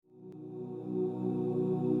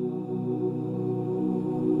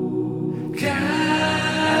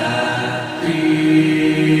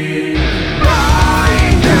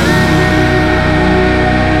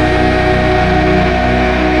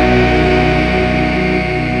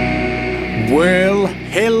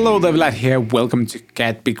the Vlad here. Welcome to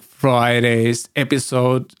Cat Big Fridays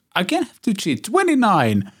episode. Again, have to cheat.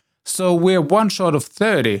 29. So we're one short of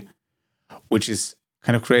 30, which is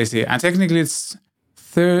kind of crazy. And technically it's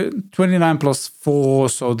 29 plus 4,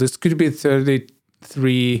 so this could be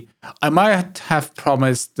 33. I might have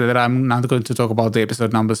promised that I'm not going to talk about the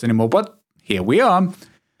episode numbers anymore, but here we are.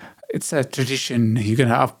 It's a tradition. You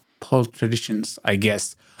can uphold traditions, I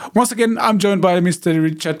guess. Once again, I'm joined by Mr.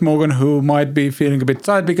 Richard Morgan, who might be feeling a bit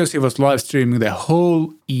tired because he was live streaming the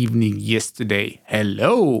whole evening yesterday.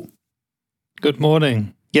 Hello. Good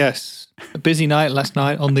morning. Yes, a busy night last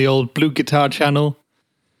night on the old Blue Guitar channel.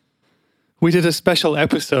 We did a special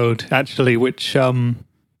episode, actually, which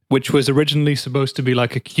was originally supposed to be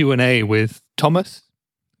like a Q&A with Thomas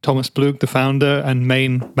Blug, the founder and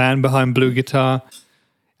main man behind Blue Guitar.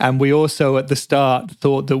 And we also, at the start,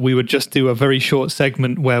 thought that we would just do a very short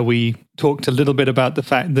segment where we talked a little bit about the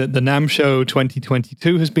fact that the NAMM show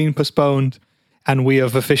 2022 has been postponed, and we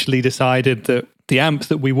have officially decided that the amp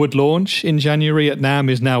that we would launch in January at NAMM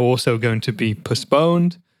is now also going to be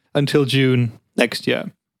postponed until June next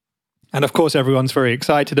year. And of course, everyone's very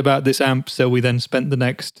excited about this amp, so we then spent the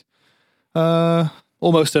next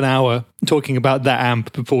almost an hour talking about that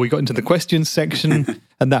amp before we got into the questions section,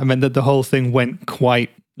 and that meant that the whole thing went quite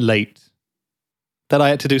late. Then I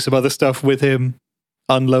had to do some other stuff with him,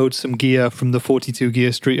 unload some gear from the 42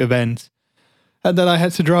 Gear Street event, and then I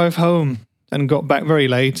had to drive home and got back very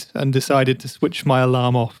late and decided to switch my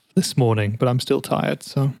alarm off this morning, but I'm still tired,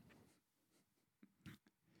 so...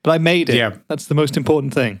 But I made it. Yeah. That's the most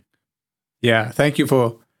important thing. Yeah, thank you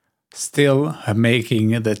for still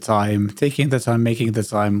making the time, making the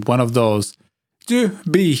time, one of those, to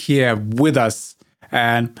be here with us.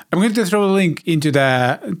 And I'm going to throw a link to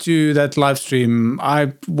that live stream.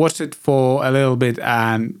 I watched it for a little bit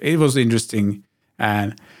and it was interesting.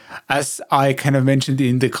 And as I kind of mentioned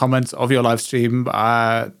in the comments of your live stream,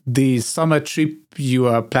 the summer trip you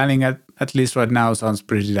are planning at least right now sounds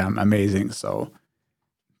pretty damn amazing. So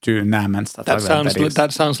to NAMM and stuff like that.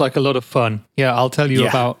 That sounds like a lot of fun. Yeah, I'll tell you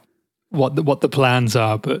about what the plans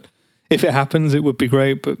are. But if it happens, it would be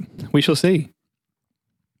great. But we shall see.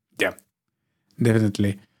 Yeah.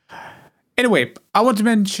 Definitely. Anyway, I want to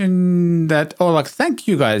mention that, thank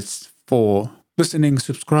you guys for listening,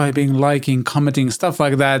 subscribing, liking, commenting, stuff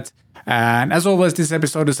like that. And as always, this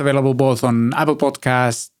episode is available both on Apple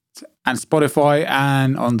Podcasts and Spotify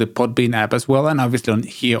and on the Podbean app as well. And obviously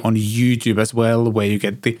here on YouTube as well, where you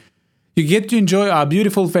get to enjoy our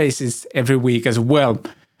beautiful faces every week as well.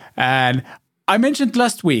 And I mentioned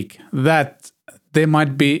last week that there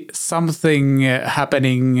might be something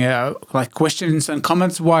happening like questions and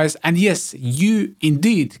comments wise. And yes, you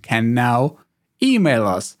indeed can now email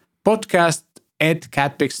us,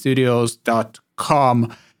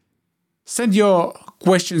 podcast@catpicstudios.com. Send your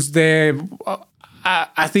questions there.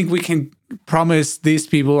 I think we can promise these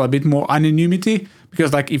people a bit more anonymity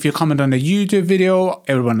because if you comment on a YouTube video,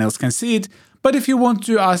 everyone else can see it. But if you want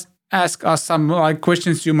to ask us some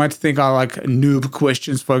questions you might think are noob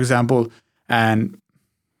questions, for example, and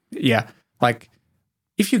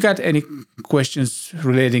if you got any questions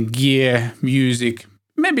relating gear, music,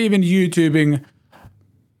 maybe even YouTubing,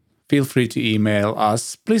 feel free to email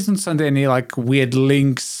us. Please don't send any weird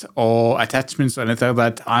links or attachments or anything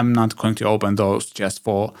like that. I'm not going to open those just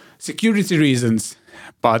for security reasons.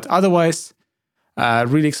 But otherwise,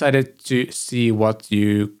 really excited to see what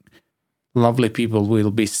you lovely people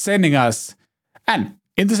will be sending us. And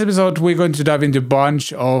in this episode, we're going to dive into a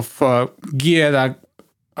bunch of gear that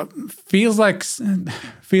feels like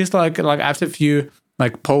after a few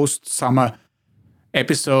post-summer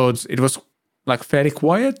episodes, it was fairly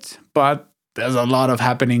quiet, but there's a lot of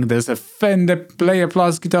happening. There's a Fender Player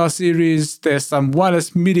Plus guitar series. There's some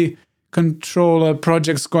wireless MIDI controller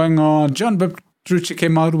projects going on. John Petrucci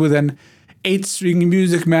came out with an 8-string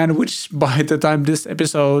Music Man, which by the time this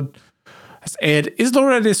episode has aired is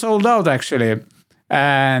already sold out actually.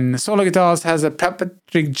 And Solo Guitars has a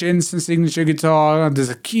Patrick Jensen signature guitar. There's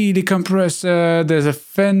a Keeley Compressor. There's a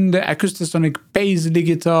Fender Acoustasonic Paisley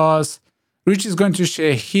guitars. Rich is going to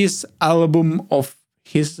share his album of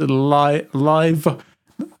his live,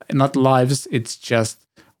 not lives, it's just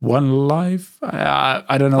one live.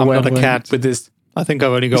 I don't know I'm where not I'm a cat with this. I think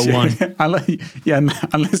I've only got one.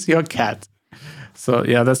 Unless you're a cat. So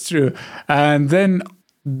yeah, that's true. And then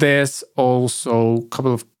there's also a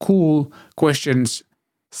couple of cool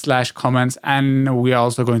questions/comments, and we are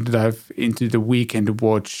also going to dive into the weekend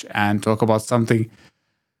watch and talk about something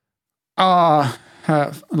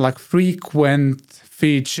frequent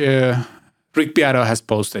feature Rick Beato has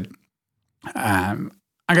posted. I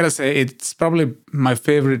gotta say, it's probably my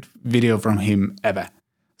favorite video from him ever.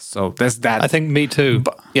 So there's that. I think me too.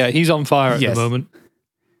 Yeah, he's on fire at the moment.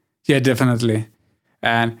 Yeah, definitely.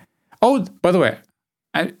 And by the way,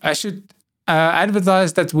 I should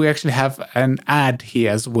advertise that we actually have an ad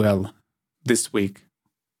here as well this week.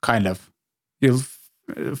 Kind of. You'll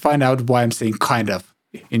find out why I'm saying kind of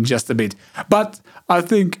in just a bit. But I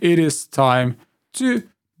think it is time to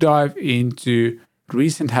dive into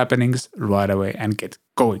recent happenings right away and get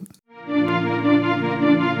going.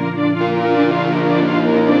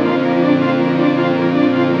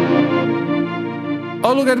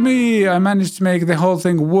 Oh, look at me! I managed to make the whole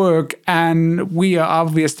thing work, and we are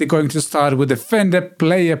obviously going to start with the Fender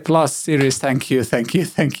Player Plus series. Thank you.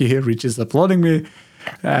 Rich is applauding me.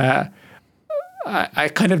 I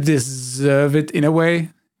kind of deserve it in a way,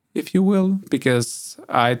 if you will, because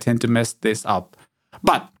I tend to mess this up.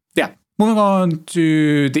 But yeah, moving on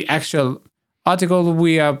to the actual article,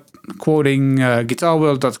 we are quoting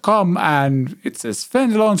guitarworld.com, and it says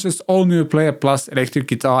Fender launches all new Player Plus electric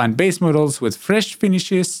guitar and bass models with fresh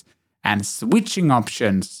finishes and switching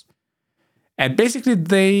options. And basically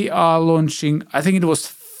they are launching, I think it was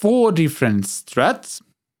 4 different Strats.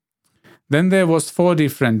 Then there was 4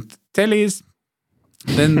 different Teles.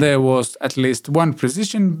 Then there was at least 1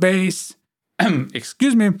 precision bass.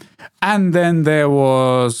 Excuse me. And then there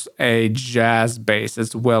was a jazz bass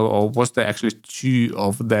as well, or was there actually 2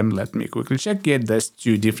 of them? Let me quickly check. Yeah, there's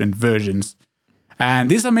 2 different versions. And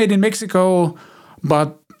these are made in Mexico,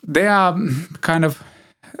 but they are kind of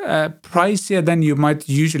pricier than you might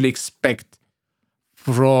usually expect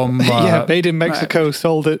from... made in Mexico,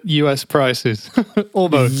 sold at US prices.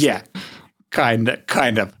 Almost. Yeah, kind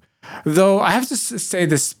of. Though I have to say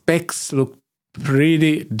the specs look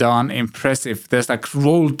pretty darn impressive. There's like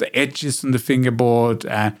rolled edges on the fingerboard,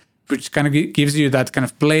 which kind of gives you that kind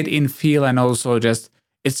of played-in feel, and also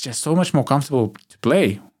it's just so much more comfortable to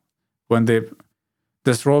play when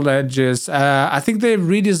there's rolled edges. I think they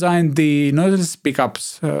redesigned the noiseless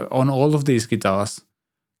pickups on all of these guitars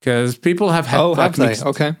because people have had. Oh, have they?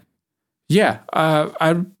 Okay. Yeah,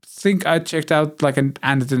 I think I checked out like an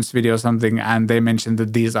Anderton's video or something, and they mentioned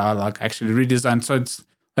that these are like actually redesigned. So it's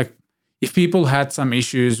like if people had some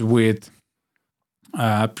issues with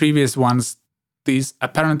previous ones, these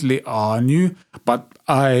apparently are new, but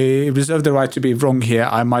I reserve the right to be wrong here.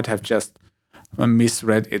 I might have just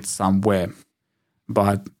misread it somewhere.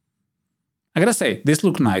 But I gotta say, this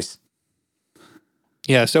look nice.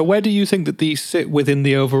 Yeah, so where do you think that these sit within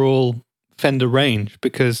the overall Fender range?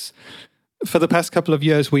 Because for the past couple of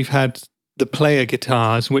years, we've had the player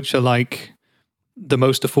guitars, which are like the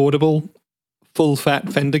most affordable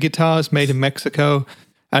full-fat Fender guitars made in Mexico.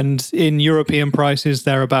 And in European prices,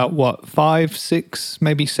 they're about, what, 500, 600,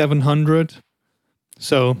 maybe 700?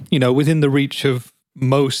 So, within the reach of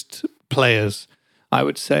most players, I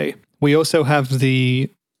would say. We also have the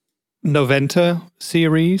Noventa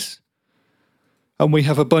series, and we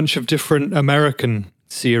have a bunch of different American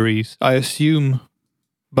series. I assume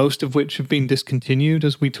most of which have been discontinued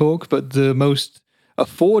as we talk, but the most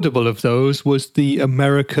affordable of those was the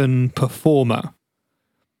American Performer.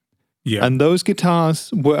 Yeah. And those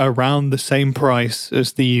guitars were around the same price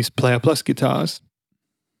as these Player Plus guitars.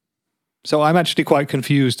 So I'm actually quite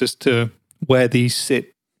confused as to where these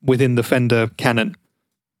sit within the Fender canon.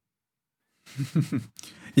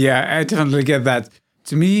 Yeah, I definitely get that.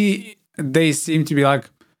 To me, they seem to be like,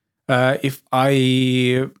 if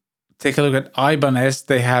I take a look at Ibanez,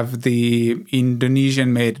 they have the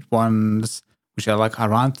Indonesian-made ones, which are like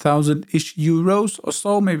around 1,000-ish euros or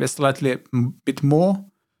so, maybe slightly a bit more.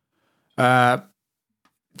 To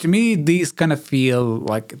me, these kind of feel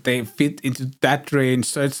like they fit into that range.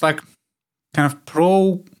 So it's like kind of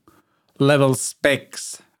pro-level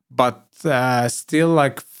specs, but still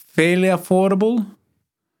like fairly affordable.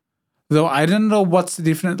 Though I don't know what's the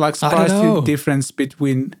difference, like price difference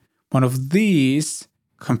between one of these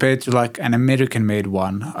compared to like an American-made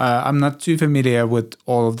one. I'm not too familiar with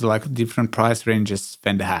all of the like different price ranges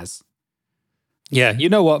Fender has. Yeah, you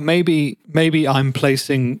know what? Maybe I'm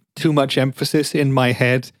placing too much emphasis in my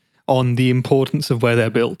head on the importance of where they're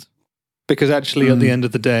built. Because actually, at the end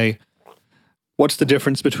of the day, what's the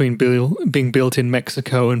difference between being built in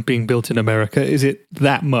Mexico and being built in America? Is it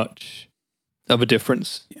that much of a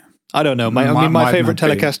difference? Yeah. I don't know. My favorite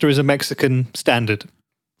Telecaster is a Mexican standard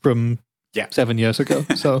from 7 years ago.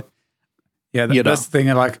 So yeah, that's the thing.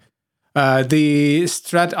 Like the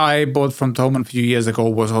Strat I bought from Thomann a few years ago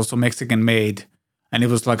was also Mexican made, and it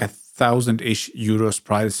was like 1,000-ish euros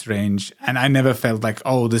price range. And I never felt like,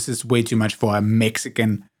 oh, this is way too much for a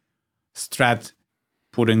Mexican Strat,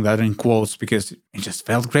 putting that in quotes, because it just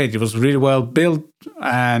felt great. It was really well built,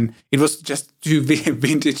 and it was just too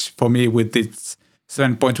vintage for me with its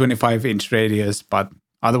 7.25-inch radius, but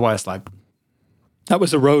otherwise, like... That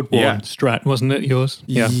was a road-worn Strat, wasn't it, yours?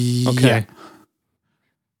 Yeah. Okay. Yeah.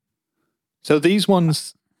 So these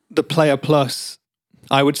ones, the Player Plus,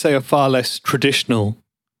 I would say are far less traditional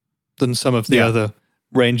than some of the other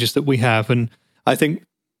ranges that we have. And I think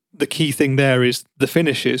the key thing there is the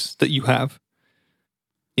finishes that you have.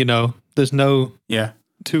 You know, there's no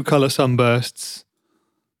two-color sunbursts,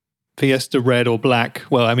 Fiesta red or black.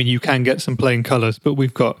 Well, I mean, you can get some plain colors, but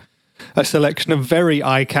we've got a selection of very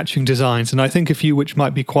eye-catching designs, and I think a few which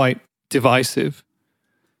might be quite divisive.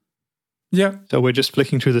 Yeah. So we're just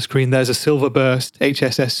flicking through the screen. There's a Silverburst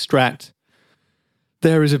HSS Strat.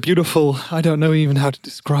 There is a beautiful, I don't know even how to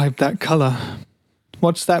describe that color.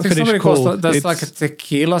 What's that finish called? That's like a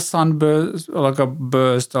tequila sunburst, or like a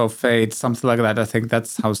burst of fade, something like that. I think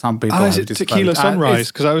that's how some people have is it described tequila sunrise?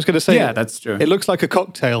 Because I was going to say, that's true. It looks like a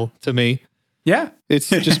cocktail to me. Yeah. It's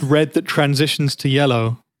just red that transitions to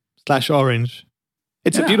yellow/orange.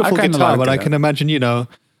 It's a beautiful guitar, but I can imagine, you know,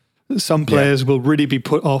 some players will really be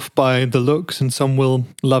put off by the looks and some will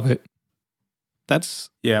love it. That's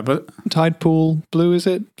but Tide Pool blue, is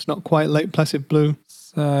it? It's not quite Lake Placid blue.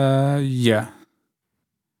 Yeah.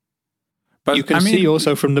 But you can see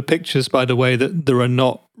also from the pictures, by the way, that there are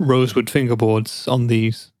not rosewood fingerboards on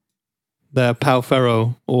these. They're Pau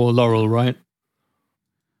Ferro or Laurel, right?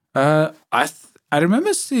 I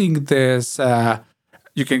remember seeing this.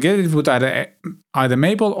 You can get it with either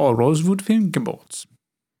maple or rosewood fingerboards.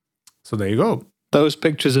 So there you go. Those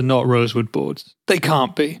pictures are not rosewood boards. They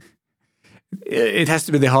can't be. It has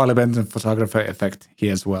to be the Harley Benton photographer effect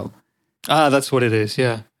here as well. Ah, that's what it is,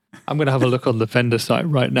 yeah. I'm going to have a look on the Fender site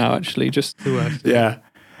right now, actually, just to... yeah.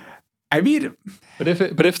 I mean... But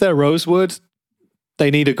if they're rosewood,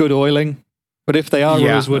 they need a good oiling. But if they are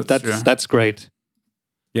rosewood, that's great.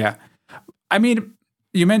 Yeah. I mean,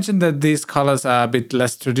 you mentioned that these colors are a bit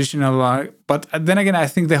less traditional, but then again, I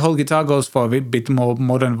think the whole guitar goes for a bit more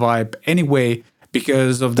modern vibe anyway,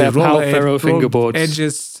 because of the roll fingerboards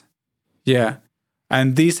edges. Yeah.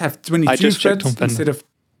 And these have 22 frets instead of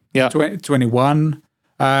 21.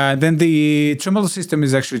 Then the tremolo system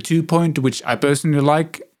is actually 2-point, which I personally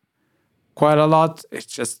like quite a lot. It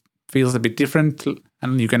just feels a bit different,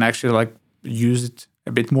 and you can actually like use it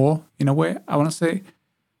a bit more in a way, I want to say.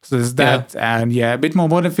 So there's that, and a bit more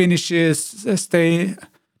modern finishes, stainless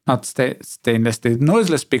steel,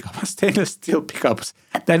 noiseless pickups, stainless steel pickups.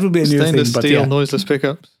 That would be a new thing. Stainless steel, noiseless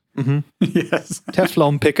pickups. Mm-hmm. Yes.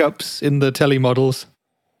 Teflon pickups in the Tele models.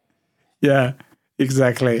 Yeah,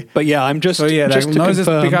 exactly. But yeah, I'm just to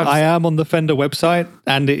confirm, I am on the Fender website,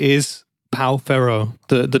 and it is Pau Ferro.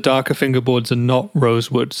 The darker fingerboards are not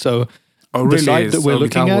rosewood. So the site that we're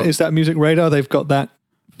looking at is that Music Radar. They've got that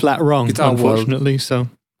flat wrong, unfortunately. So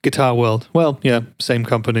Guitar World. Well, yeah, same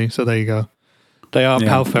company. So there you go. They are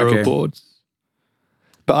Pau Ferro boards.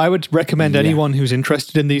 But I would recommend anyone who's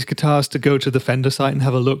interested in these guitars to go to the Fender site and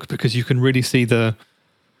have a look, because you can really see the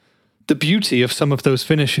beauty of some of those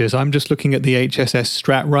finishes. I'm just looking at the HSS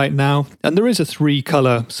Strat right now, and there is a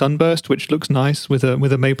 3-color sunburst, which looks nice with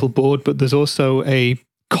a maple board, but there's also a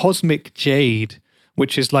Cosmic Jade,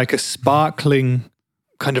 which is like a sparkling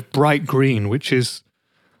kind of bright green, which is,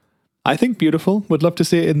 I think, beautiful. Would love to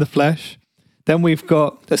see it in the flesh. Then we've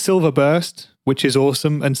got a Silverburst, which is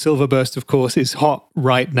awesome, and Silverburst, of course, is hot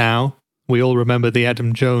right now. We all remember the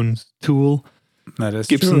Adam Jones Tool that is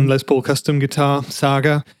Gibson true. Les Paul custom guitar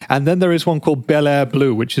saga. And then there is one called Bel Air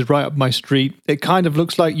Blue, which is right up my street. It kind of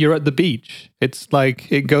looks like you're at the beach. It's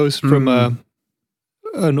like it goes from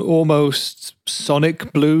an almost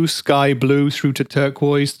sonic blue, sky blue, through to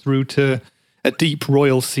turquoise, through to a deep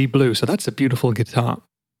royal sea blue. So that's a beautiful guitar.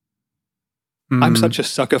 I'm such a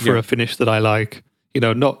sucker for a finish that I like. You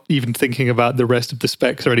know, not even thinking about the rest of the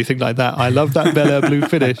specs or anything like that. I love that Bel Air Blue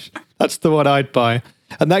finish. That's the one I'd buy.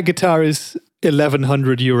 And that guitar is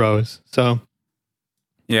 1,100 euros. So,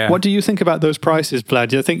 what do you think about those prices,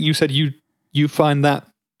 Vlad? I think you said you find that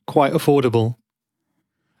quite affordable.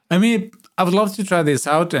 I mean, I would love to try this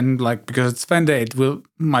out, and like, because it's Fender, it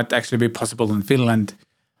might actually be possible in Finland.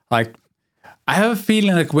 Like, I have a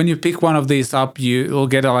feeling like when you pick one of these up, you'll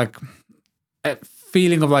get a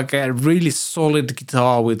feeling of like a really solid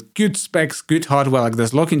guitar with good specs, good hardware. Like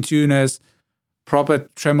there's lock-in tuners, proper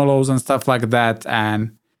tremolos and stuff like that.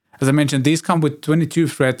 And as I mentioned, these come with 22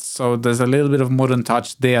 frets, so there's a little bit of modern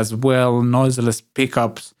touch there as well, noiseless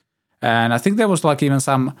pickups. And I think there was like even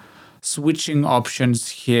some switching options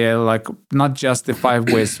here, like not just the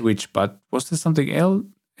 5-way switch, but was there something else?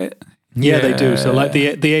 Yeah, they do. So like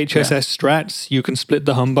the HSS Strats, you can split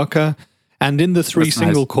the humbucker. And in the 3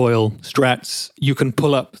 single coil Strats, you can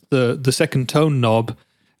pull up the second tone knob,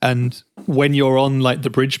 And when you're on like the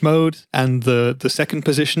bridge mode and the second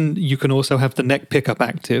position, you can also have the neck pickup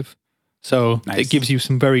active. So Nice. it gives you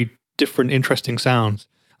some very different, interesting sounds.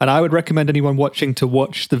 And I would recommend anyone watching to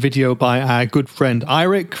watch the video by our good friend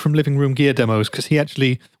Eirik from Living Room Gear Demos, because he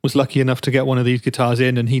actually was lucky enough to get one of these guitars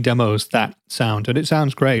in and he demos that sound, and it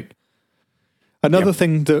sounds great. Another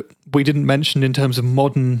thing that we didn't mention in terms of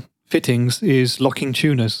modern fittings is locking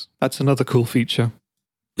tuners. That's another cool feature.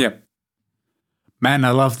 Yep. Man, I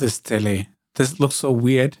love this telly. This looks so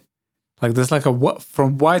weird. Like there's like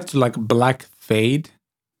from white to like black fade.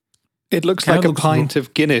 It looks like a pint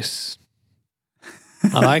of Guinness.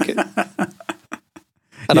 I like it.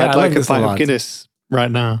 And I'd like a pint of Guinness right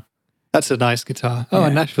now. That's a nice guitar. Oh, a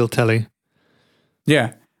Nashville telly.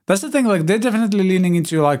 Yeah. That's the thing. Like they're definitely leaning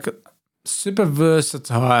into like super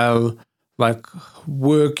versatile, like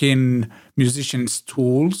working musicians'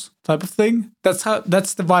 tools type of thing. That's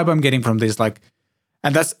the vibe I'm getting from this. Like,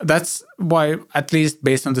 and that's why, at least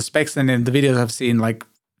based on the specs and in the videos I've seen, like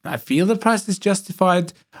I feel the price is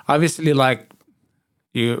justified. Obviously, like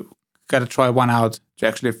you gotta try one out to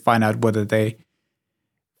actually find out whether they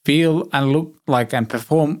feel and look like and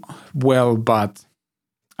perform well. But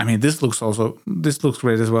I mean, this looks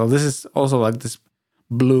great as well. This is also like this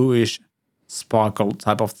bluish sparkle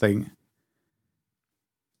type of thing.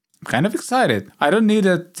 I'm kind of excited. I don't need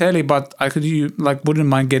a telly, but I wouldn't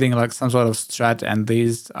mind getting like some sort of Strat, and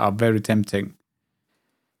these are very tempting.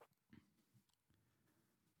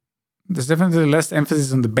 There's definitely less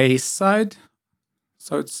emphasis on the bass side,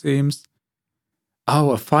 so it seems.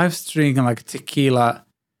 Oh, a 5-string and like tequila.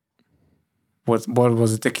 What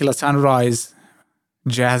was it? Tequila Sunrise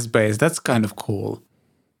jazz bass. That's kind of cool.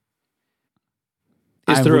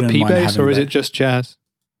 Is there a P bass or is it just jazz?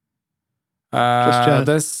 Just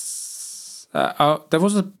jazz. There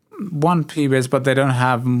was one P bass, but they don't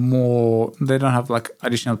have more. They don't have like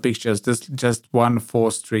additional pictures. There's just one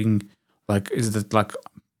 4-string. Like, is it like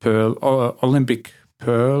pearl or Olympic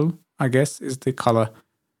pearl? I guess is the color.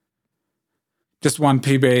 Just one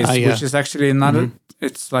P bass, which is actually another. Mm-hmm.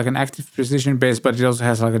 It's like an active precision bass, but it also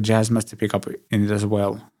has like a jazz master pickup in it as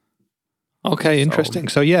well. Okay, interesting.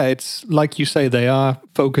 So yeah, it's like you say, they are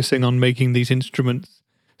focusing on making these instruments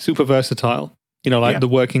super versatile. You know, like the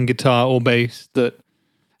working guitar or bass that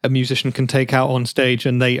a musician can take out on stage,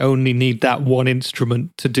 and they only need that one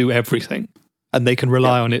instrument to do everything, and they can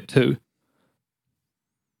rely on it too.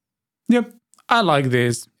 Yep, I like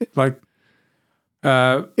this. Like,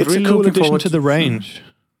 it's really a cool addition to the range.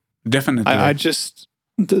 Definitely. I just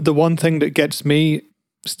the one thing that gets me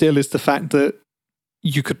still is the fact that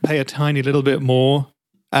you could pay a tiny little bit more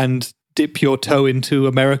and dip your toe into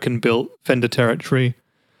American-built Fender territory,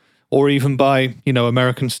 or even buy,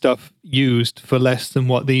 American stuff used for less than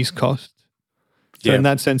what these cost. So in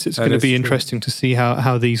that sense, it's going to be interesting to see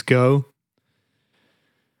how these go.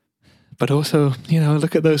 But also,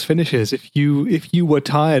 look at those finishes. If you were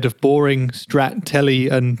tired of boring Strat, Telly,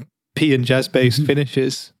 and P and jazz bass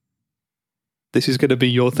finishes, this is going to be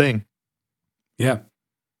your thing. Yeah,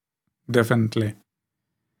 definitely.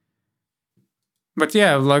 But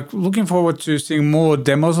yeah, like looking forward to seeing more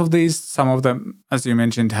demos of these. Some of them, as you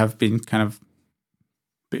mentioned, have been kind of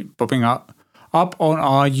popping up on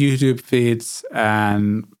our YouTube feeds,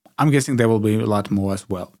 and I'm guessing there will be a lot more as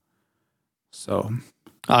well. So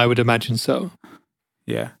I would imagine so.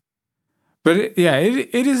 Yeah. But it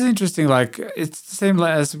is interesting. Like it's the same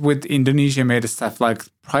as with Indonesia made stuff. Like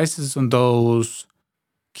prices on those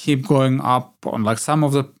keep going up on like some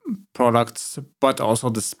of the products, but also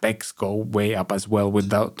the specs go way up as well with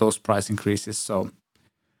those price increases. So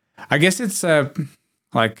I guess it's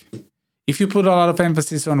like if you put a lot of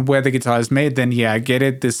emphasis on where the guitar is made, then I get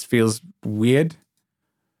it. This feels weird.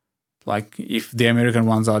 Like if the American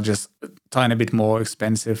ones are just a tiny bit more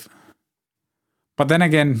expensive. But then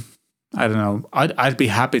again, I don't know. I'd be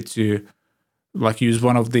happy to like use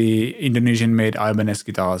one of the Indonesian-made Ibanez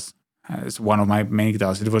guitars as one of my main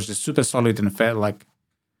guitars. It was just super solid and felt like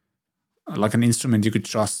an instrument you could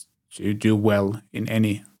trust to do well in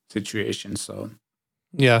any situation. So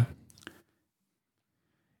yeah.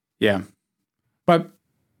 But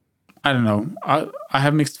I don't know. I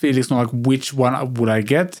have mixed feelings on like which one would I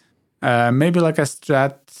get. Maybe like a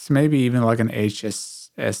Strat, maybe even like an HSS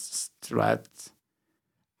Strat.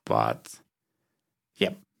 But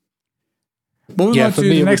moving on for to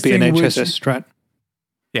me the it next would be thing, an HSS Strat.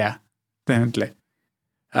 Yeah, definitely.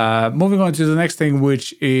 Moving on to the next thing,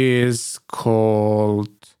 which is called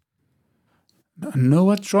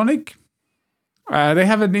Novatronic. They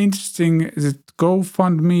have an interesting, is it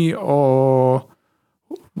GoFundMe or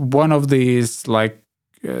one of these like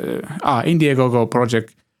Indiegogo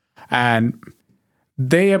project, and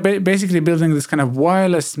they are basically building this kind of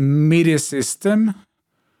wireless MIDI system,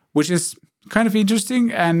 which is kind of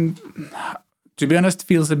interesting and, to be honest,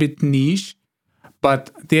 feels a bit niche.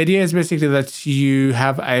 But the idea is basically that you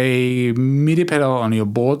have a MIDI pedal on your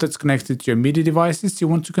board that's connected to your MIDI devices you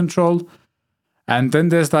want to control. And then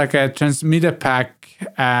there's like a transmitter pack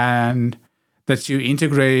and that you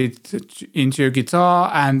integrate into your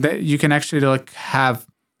guitar, and that you can actually like have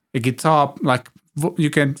a guitar, like you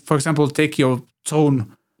can, for example, take your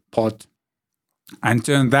tone pot and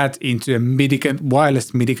turn that into a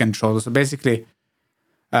wireless MIDI controller. So basically,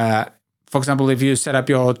 for example, if you set up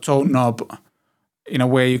your tone knob in a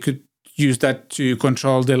way, you could use that to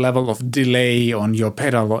control the level of delay on your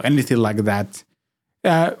pedal or anything like that.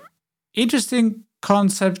 Interesting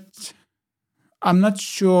concept. I'm not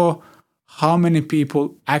sure how many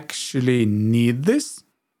people actually need this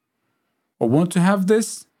or want to have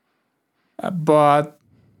this, but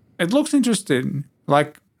it looks interesting.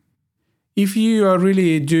 Like, if you are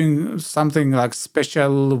really doing something like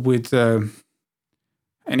special with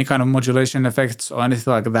any kind of modulation effects or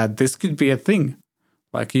anything like that, this could be a thing.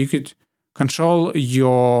 Like, you could control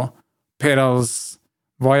your pedals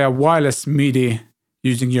via wireless MIDI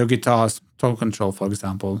using your guitar's tone control, for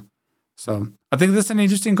example. So I think that's an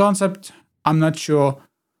interesting concept. I'm not sure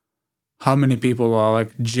how many people are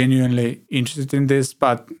like genuinely interested in this,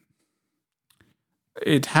 but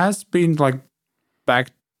it has been like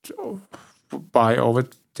backed by over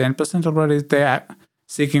 10% already. They are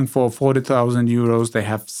seeking for 40,000 euros. They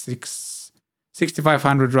have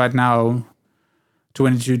 6,500 right now.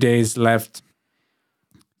 22 days left.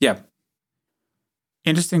 Yeah.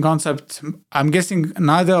 Interesting concept. I'm guessing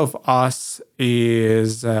neither of us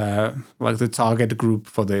is like the target group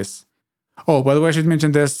for this. Oh, by the way, I should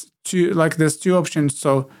mention there's two options.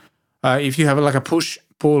 So if you have like a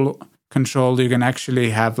push-pull control, you can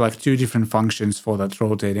actually have like two different functions for that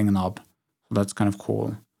rotating knob. So that's kind of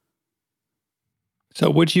cool. So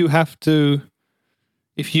would you have to,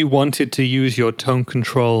 if you wanted to use your tone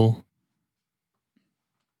control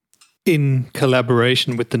in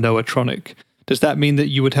collaboration with the Noatronic, does that mean that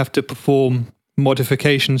you would have to perform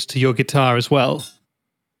modifications to your guitar as well?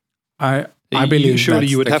 I believe surely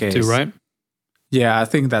you would have case. to, right? Yeah, I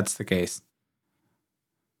think that's the case.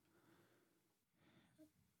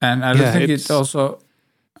 And I don't think it's also...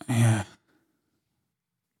 Yeah.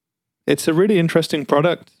 It's a really interesting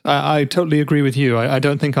product. I totally agree with you. I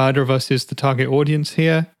don't think either of us is the target audience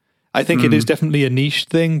here. I think it is definitely a niche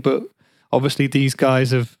thing, but obviously these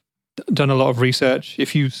guys have done a lot of research.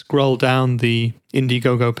 If you scroll down the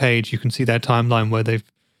Indiegogo page, you can see their timeline where they've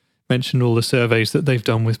mentioned all the surveys that they've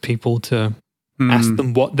done with people to ask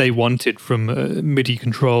them what they wanted from MIDI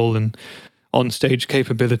control and on-stage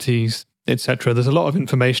capabilities, etc. There's a lot of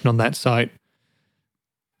information on that site.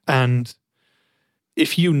 And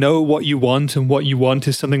if you know what you want and what you want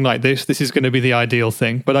is something like this is going to be the ideal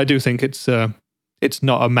thing. But I do think it's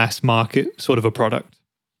not a mass market sort of a product.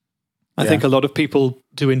 I think a lot of people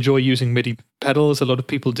do enjoy using MIDI pedals. A lot of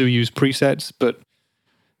people do use presets, but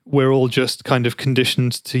we're all just kind of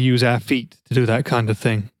conditioned to use our feet to do that kind of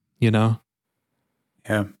thing, you know?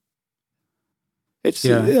 Yeah. It's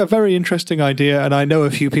a very interesting idea, and I know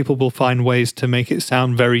a few people will find ways to make it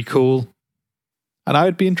sound very cool. And I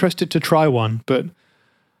would be interested to try one, but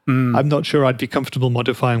I'm not sure I'd be comfortable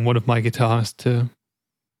modifying one of my guitars to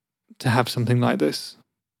have something like this.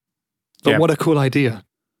 But what a cool idea.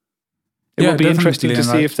 It will be interesting to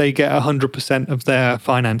see if they get 100% of their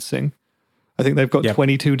financing. I think they've got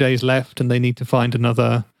 22 days left and they need to find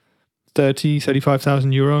another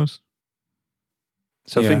 35,000 euros.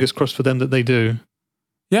 So fingers crossed for them that they do.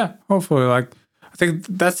 Yeah, hopefully. Like, I think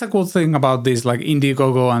that's the cool thing about these like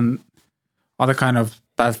Indiegogo and other kind of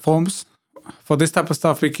platforms for this type of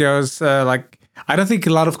stuff, because like I don't think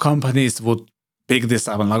a lot of companies would pick this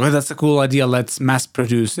up and like, oh, that's a cool idea, let's mass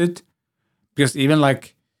produce it. Because even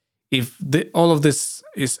like if all of this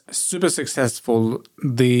is super successful,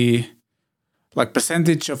 the like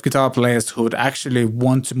percentage of guitar players who would actually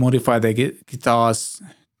want to modify their guitars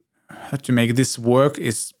to make this work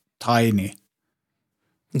is tiny.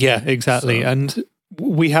 Yeah, exactly. So. And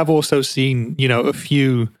we have also seen, you know, a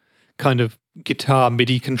few kind of guitar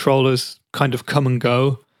MIDI controllers kind of come and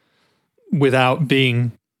go without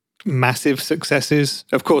being massive successes,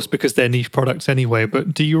 of course, because they're niche products anyway.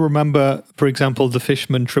 But do you remember, for example, the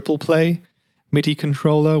Fishman Triple Play MIDI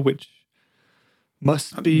controller, which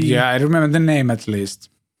must be... Yeah, I remember the name at least.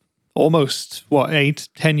 Almost,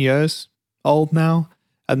 8-10 years old now?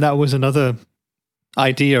 And that was another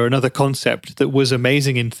idea, another concept that was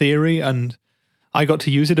amazing in theory and I got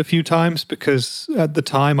to use it a few times because at the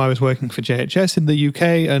time I was working for JHS in the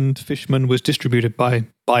UK, and Fishman was distributed by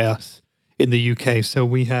us in the UK. So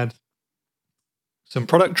we had some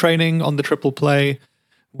product training on the triple play.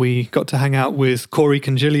 We got to hang out with Corey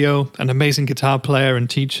Congilio, an amazing guitar player and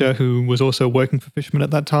teacher who was also working for Fishman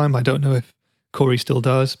at that time. I don't know if Corey still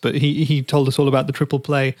does, but he told us all about the triple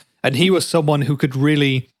play. And he was someone who could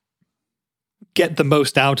really get the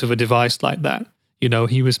most out of a device like that. You know,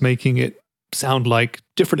 he was making it sound like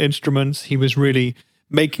different instruments. He was really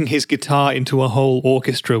making his guitar into a whole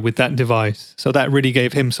orchestra with that device. So that really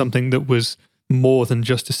gave him something that was more than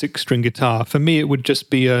just a 6-string guitar. For me, it would just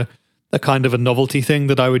be a kind of a novelty thing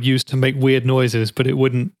that I would use to make weird noises, but it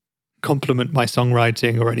wouldn't complement my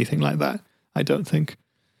songwriting or anything like that, I don't think.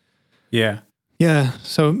 Yeah. Yeah,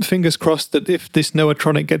 so fingers crossed that if this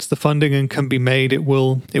Noatronic gets the funding and can be made, it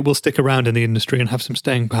will stick around in the industry and have some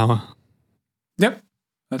staying power. Yep,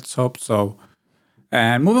 let's hope so.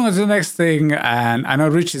 And moving on to the next thing, and I know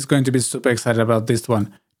Rich is going to be super excited about this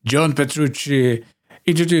one. John Petrucci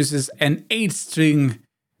introduces an 8-string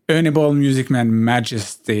Ernie Ball Music Man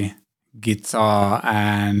Majesty guitar,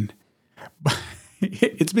 and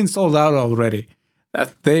it's been sold out already. I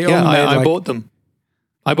bought them.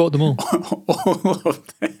 I bought them all. All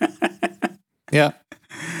of them. Yeah.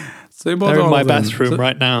 So you bought They're all in my of them. bathroom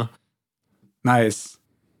right now. Nice.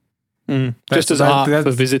 Just as art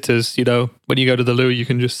for visitors, you know, when you go to the loo, you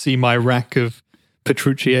can just see my rack of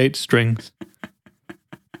Petrucci 8 strings.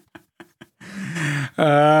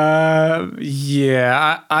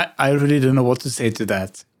 Yeah, I really don't know what to say to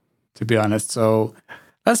that, to be honest. So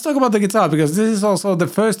let's talk about the guitar, because this is also the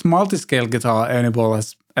first multi-scale guitar Ernie Ball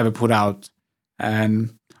has ever put out.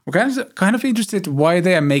 And I'm kind of interested why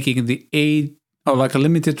they are making the 8, or like a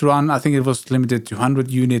limited run. I think it was limited to 100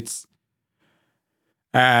 units.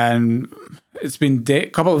 And it's been a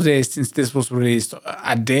couple of days since this was released,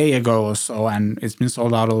 a day ago or so, and it's been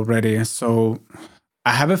sold out already. So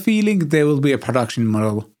I have a feeling there will be a production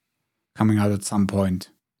model coming out at some point.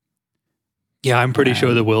 Yeah, I'm pretty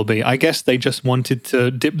sure there will be. I guess they just wanted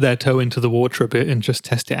to dip their toe into the water a bit and just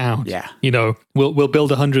test it out. Yeah. You know, we'll build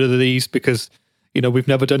 100 of these because, you know, we've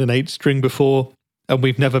never done an 8-string before and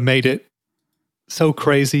we've never made it so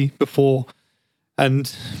crazy before.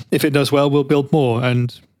 And if it does well, we'll build more.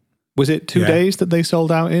 And was it 2 days that they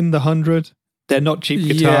sold out in the 100? They're not cheap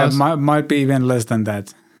guitars. Yeah, might be even less than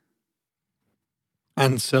that.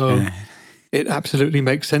 And so it absolutely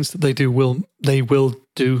makes sense that they will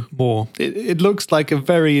do more. It looks like a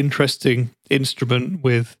very interesting instrument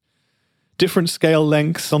with different scale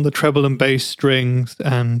lengths on the treble and bass strings,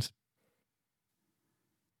 and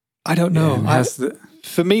I don't know.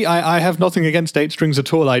 For me, I have nothing against 8 strings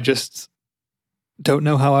at all. I just don't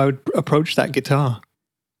know how I would approach that guitar.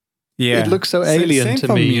 Yeah, it looks so alien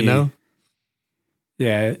to me, you know?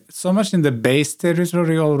 Yeah, so much in the bass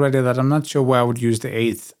territory already that I'm not sure where I would use the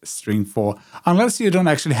 8th string for, unless you don't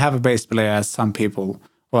actually have a bass player, as some people,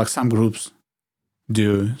 or like some groups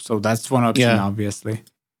do. So that's one option, obviously.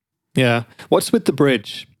 Yeah. What's with the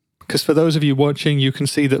bridge? Because for those of you watching, you can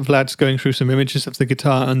see that Vlad's going through some images of the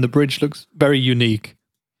guitar, and the bridge looks very unique.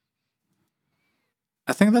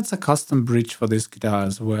 I think that's a custom bridge for this guitar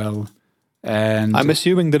as well. And I'm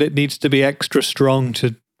assuming that it needs to be extra strong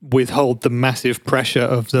to withhold the massive pressure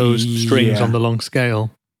of those strings on the long scale.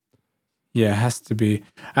 Yeah, it has to be.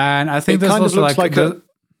 And I think it this kind of looks like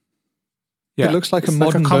it looks like a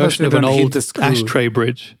modern version of an old ashtray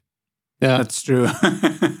bridge. Yeah, that's true.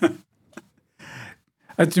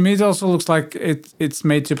 To me, it also looks like it's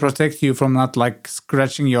made to protect you from not like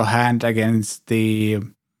scratching your hand against the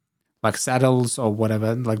like saddles or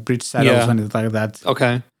whatever, like bridge saddles and anything like that.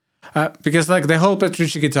 Okay. Because like the whole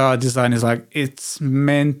Petrucci guitar design is like it's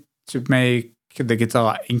meant to make the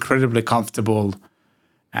guitar incredibly comfortable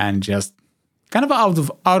and just kind of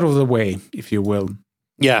out of the way, if you will.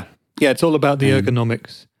 Yeah, it's all about the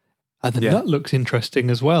ergonomics, and the nut looks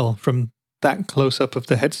interesting as well from that close up of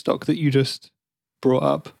the headstock that you just brought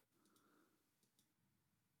up.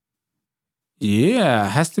 Yeah,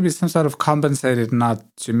 has to be some sort of compensated nut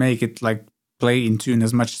to make it like play in tune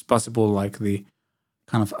as much as possible, like the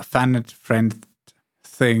kind of a fan friend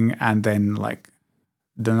thing, and then like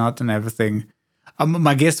the nut and everything.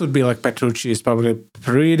 My guess would be like Petrucci is probably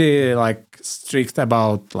pretty like strict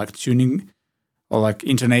about like tuning or like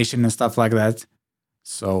intonation and stuff like that.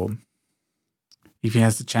 So if he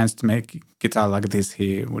has the chance to make guitar like this,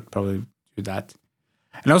 he would probably do that.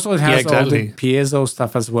 And also it has all the piezo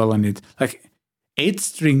stuff as well on it. Like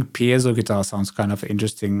 8-string piezo guitar sounds kind of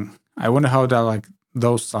interesting. I wonder how that like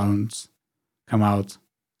those sounds come out.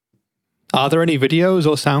 Are there any videos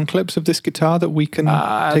or sound clips of this guitar that we can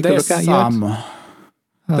take a look at yet?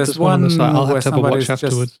 There's one on the one side. I'll where have to have a watch somebody's just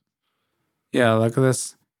afterwards. yeah, like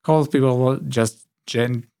this couple of people just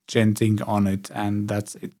genting on it, and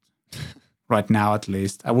that's it. Right now, at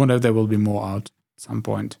least. I wonder if there will be more out at some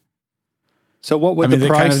point. So what were I mean, the they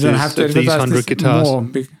kind prices of don't have to of these advertise 100 this guitars? more.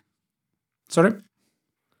 Sorry?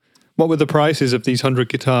 What were the prices of these 100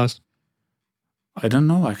 guitars? I don't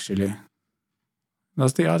know, actually.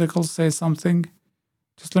 Does the article say something?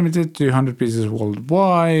 Just limited to 100 pieces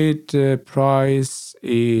worldwide. The price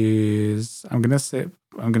is, I'm going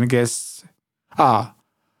to guess,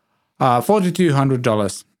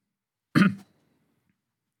 $4,200.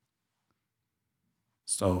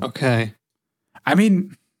 So, Okay. I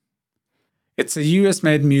mean, it's a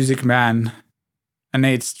US-made Music Man, an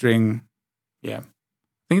 8-string. Yeah, I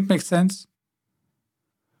think it makes sense.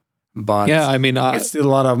 But yeah, I mean, it's still a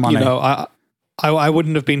lot of money. You know, I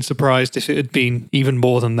wouldn't have been surprised if it had been even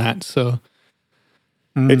more than that. So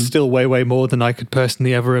it's still way, way more than I could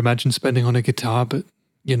personally ever imagine spending on a guitar. But,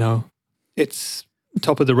 you know, it's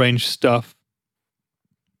top of the range stuff.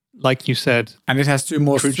 Like you said. And it has 2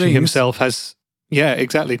 more Petrucci strings. himself has, yeah,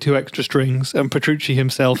 exactly, 2 extra strings. And Petrucci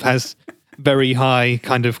himself has very high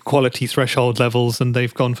kind of quality threshold levels, and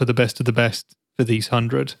they've gone for the best of the best for these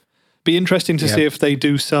 100. Be interesting to see if they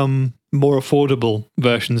do some more affordable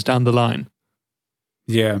versions down the line.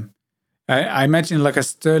 Yeah. I imagine like a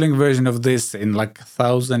sterling version of this in like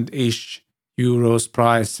 1,000-ish euros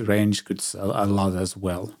price range could sell a lot as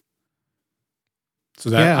well. So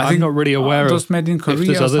that, yeah, I'm not really aware of made in Korea if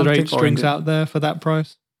there's other 8 strings in out there for that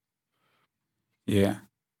price. Yeah,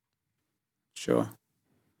 sure.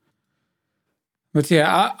 But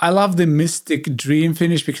yeah, I love the Mystic Dream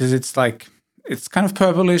finish because it's like, it's kind of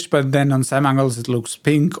purplish, but then on some angles it looks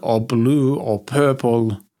pink or blue or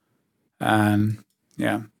purple. And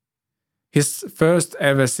yeah, his first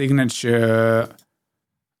ever signature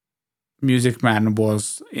Music Man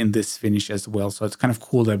was in this finish as well. So it's kind of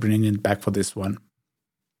cool they're bringing it back for this one.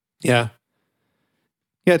 Yeah.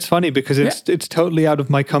 Yeah, it's funny because it's totally out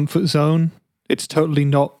of my comfort zone. It's totally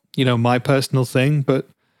not, you know, my personal thing, but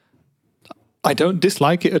I don't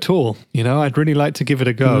dislike it at all. You know, I'd really like to give it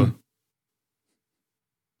a go. Mm.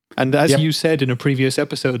 And as you said in a previous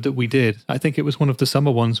episode that we did, I think it was one of the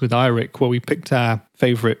summer ones with Eirik where we picked our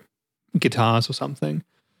favorite guitars or something.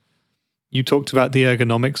 You talked about the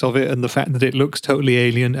ergonomics of it and the fact that it looks totally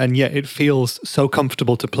alien and yet it feels so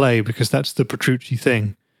comfortable to play because that's the Petrucci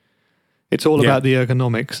thing. It's all about the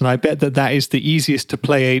ergonomics, and I bet that is the easiest to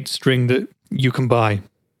play 8-string that you can buy.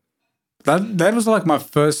 That was like my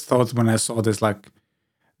first thought when I saw this. Like,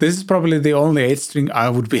 this is probably the only 8-string I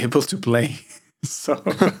would be able to play. So,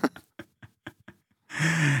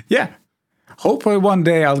 yeah. Hopefully one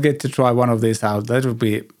day I'll get to try one of these out. That would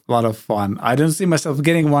be a lot of fun. I don't see myself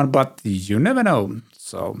getting one, but you never know.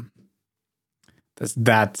 So, that's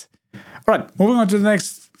that. All right, moving on to the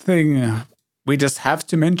next thing. We just have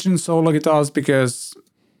to mention solo guitars because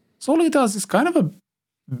solo guitars is kind of a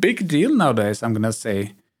big deal nowadays, I'm going to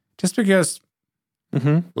say. Just because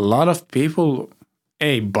a lot of people,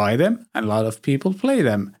 buy them and a lot of people play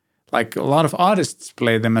them. Like a lot of artists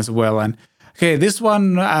play them as well. And okay, this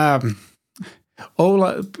one,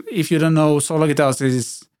 Ola, if you don't know, solo guitars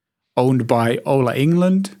is owned by Ola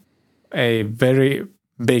England, a very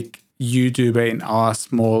big YouTuber in our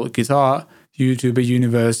small guitar YouTuber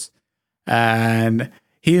universe. And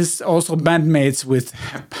he's also bandmates with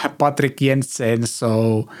Patrick Jensen,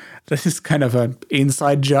 so this is kind of an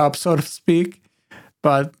inside job, so to speak.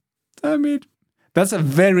 But, I mean, that's a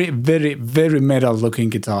very, very, very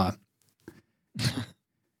metal-looking guitar.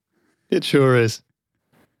 It sure is.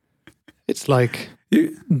 It's like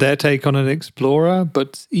their take on an Explorer,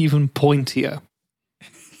 but even pointier.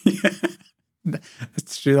 Yeah,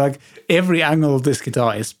 that's true. Like, every angle of this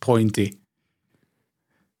guitar is pointy.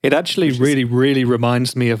 It actually really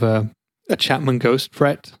reminds me of a Chapman Ghost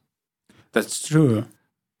fret. That's true.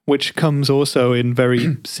 Which comes also in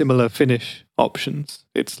very similar finish options.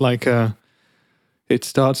 It's like it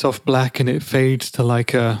starts off black and it fades to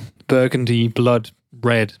like a burgundy blood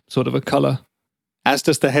red sort of a color. As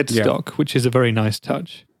does the headstock, which is a very nice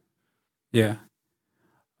touch. Yeah.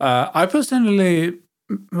 I personally,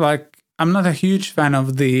 I'm not a huge fan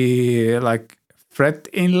of the, fret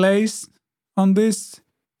inlays on this.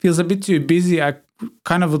 Feels a bit too busy. I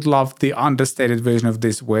kind of would love the understated version of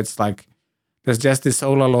this where it's like there's just this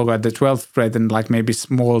Ola logo at the 12th fret and maybe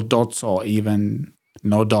small dots or even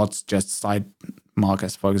no dots, just side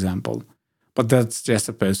markers, for example. But that's just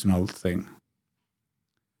a personal thing.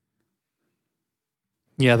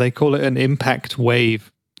 Yeah, they call it an impact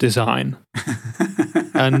wave design.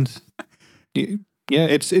 And yeah,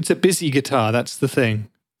 it's a busy guitar. That's the thing.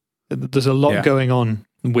 There's a lot going on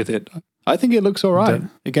with it. I think it looks all right.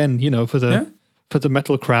 Again, for the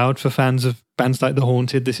metal crowd, for fans of bands like The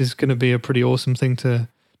Haunted, this is going to be a pretty awesome thing to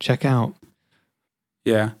check out.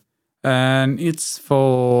 Yeah. And it's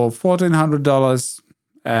for $1,400.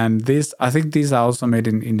 And I think these are also made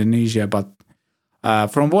in Indonesia. But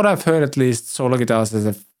from what I've heard, at least, Solar Guitars has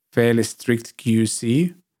a fairly strict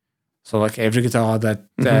QC. So like every guitar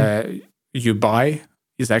that you buy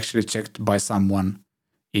is actually checked by someone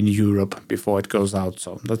in Europe before it goes out.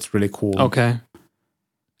 So that's really cool. Okay.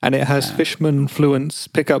 And it has Fishman Fluence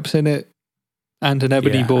pickups in it and an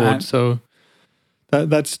ebony board. So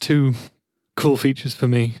that's two cool features for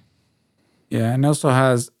me. Yeah, and also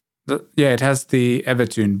has it has the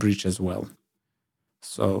Evertune bridge as well.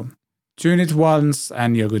 So tune it once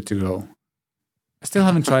and you're good to go. I still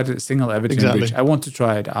haven't tried a single Evertune bridge. I want to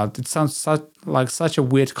try it out. It sounds such a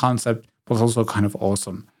weird concept, but also kind of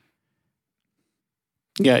awesome.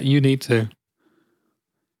 Yeah, you need to.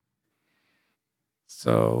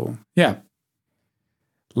 So, yeah.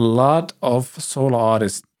 Lot of solo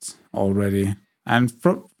artists already. And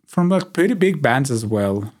from like pretty big bands as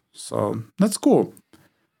well. So, that's cool.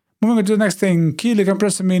 Moving on to the next thing, Keeley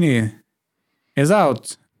Compressor Mini is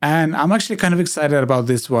out. And I'm actually kind of excited about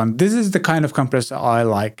this one. This is the kind of compressor I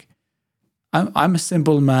like. I'm a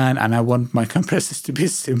simple man and I want my compressors to be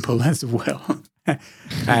simple as well.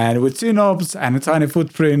 And with 2 knobs and a tiny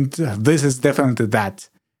footprint, this is definitely that.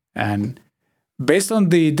 And based on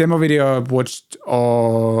the demo video I watched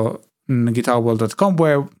on guitarworld.com,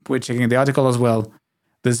 where we're checking the article as well,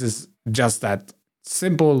 this is just that.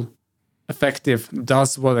 Simple, effective,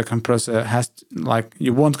 does what a compressor has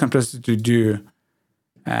you want compressor to do.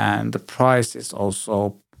 And the price is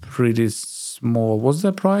also pretty small. What's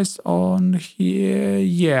the price on here?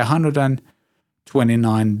 Yeah,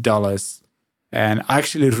 $129. And I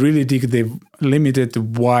actually really dig the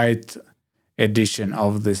limited white edition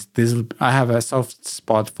of this. I have a soft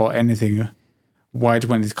spot for anything white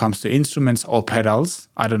when it comes to instruments or pedals.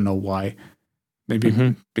 I don't know why.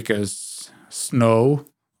 Maybe because snow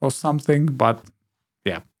or something, but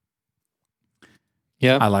yeah.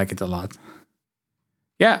 I like it a lot.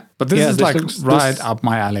 Yeah, but this looks up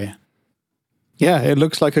my alley. Yeah, it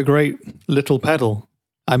looks like a great little pedal.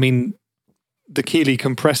 I mean, the Keeley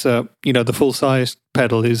compressor, the full-size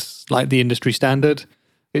pedal is like the industry standard.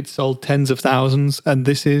 It's sold tens of thousands, and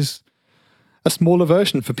this is a smaller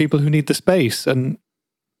version for people who need the space. And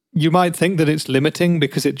you might think that it's limiting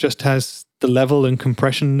because it just has the level and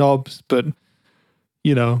compression knobs, but,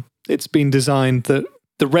 it's been designed that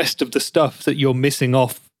the rest of the stuff that you're missing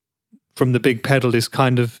off from the big pedal is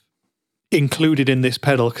kind of included in this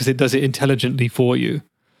pedal because it does it intelligently for you.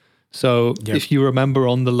 So if you remember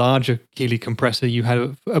on the larger Keeley compressor, you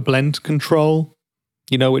have a blend control,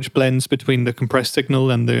 which blends between the compressed signal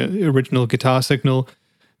and the original guitar signal.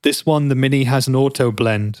 This one, the Mini, has an auto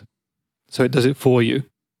blend. So it does it for you.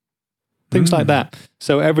 Things like that.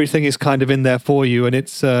 So everything is kind of in there for you. And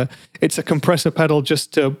it's a compressor pedal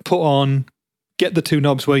just to put on, get the 2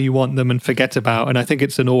 knobs where you want them and forget about. And I think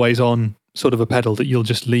it's an always on sort of a pedal that you'll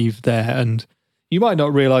just leave there. And you might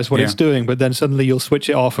not realize what it's doing, but then suddenly you'll switch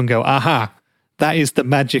it off and go, aha, that is the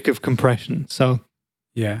magic of compression. So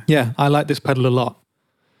yeah, I like this pedal a lot.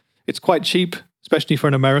 It's quite cheap, especially for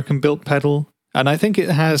an American-built pedal. And I think it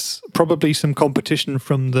has probably some competition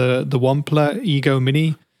from the Wampler Ego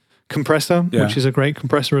Mini compressor, which is a great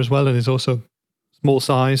compressor as well and is also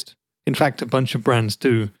small-sized. In fact, a bunch of brands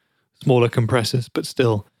do smaller compressors, but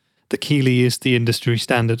still, the Keeley is the industry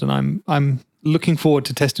standard, and I'm looking forward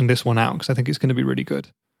to testing this one out because I think it's going to be really good.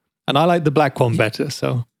 And I like the black one better,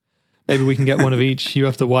 so maybe we can get one of each. You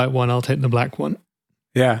have the white one, I'll take the black one.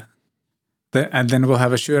 Yeah. And then we'll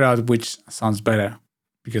have a shootout which sounds better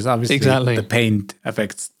because obviously the paint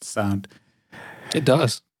affects the sound. It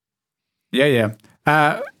does. Yeah.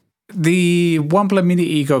 The Wampler Mini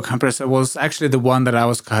Ego compressor was actually the one that I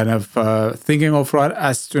was kind of thinking of right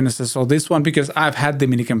as soon as I saw this one because I've had the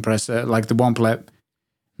mini compressor, like the Wampler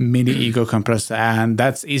Mini Ego compressor, and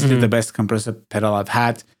that's easily the best compressor pedal I've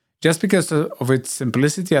had just because of its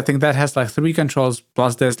simplicity. I think that has like 3 controls,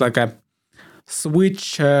 plus there's like a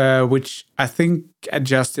switch which I think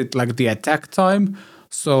adjusted like the attack time.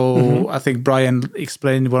 So I think Brian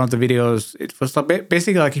explained in one of the videos, it was like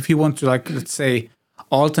basically like if you want to like, let's say,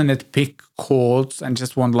 alternate pick chords and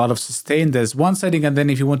just want a lot of sustain, there's one setting, and then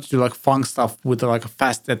if you want to do like funk stuff with like a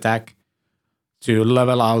fast attack to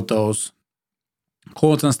level out those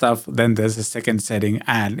chords and stuff, then there's a second setting,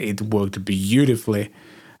 and it worked beautifully.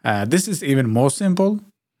 This is even more simple,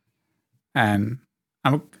 and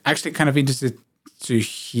I'm actually kind of interested to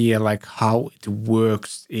hear like how it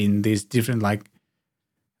works in these different like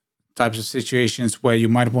types of situations where you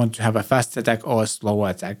might want to have a fast attack or a slow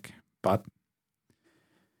attack. But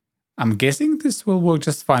I'm guessing this will work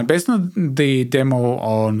just fine. Based on the demo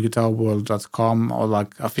on guitarworld.com or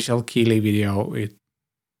like official Keeley video,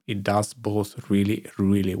 it does both really,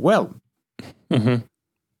 really well. Mm-hmm.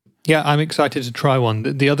 Yeah, I'm excited to try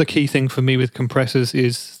one. The other key thing for me with compressors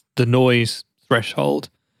is the noise threshold.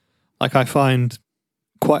 Like I find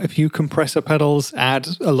quite a few compressor pedals add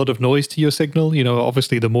a lot of noise to your signal. You know,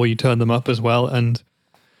 obviously the more you turn them up as well. And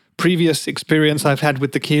previous experience I've had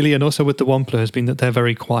with the Keeley and also with the Wampler has been that they're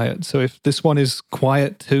very quiet. So if this one is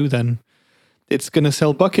quiet too, then it's going to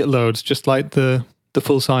sell bucket loads, just like the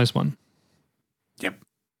full-size one.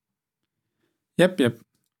 Yep.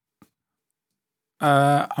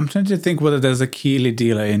 I'm trying to think whether there's a Keeley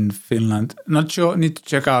dealer in Finland. Not sure. Need to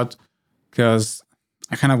check out because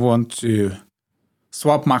I kind of want to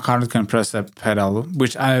swap my current compressor pedal,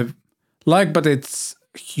 which I like, but it's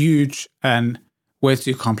huge and way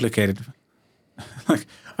too complicated. Like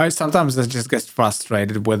I sometimes just get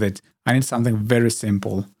frustrated with it. I need something very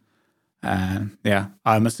simple. And yeah,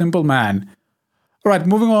 I'm a simple man. All right,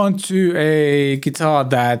 moving on to a guitar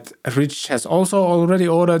that Rich has also already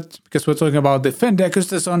ordered because we're talking about the Fender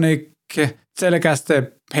Acoustasonic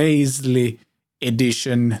Telecaster Paisley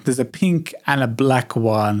edition. There's a pink and a black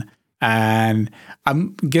one, and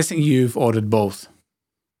I'm guessing you've ordered both.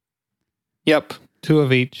 Yep, 2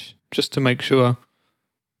 of each, just to make sure.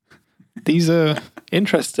 These are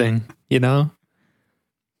interesting, you know?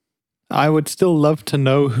 I would still love to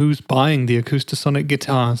know who's buying the Acoustasonic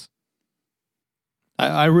guitars.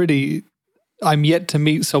 I'm yet to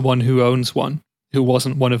meet someone who owns one, who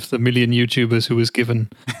wasn't one of the million YouTubers who was given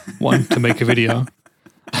one to make a video.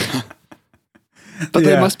 But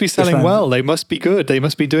they must be selling well. They must be good. They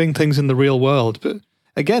must be doing things in the real world. But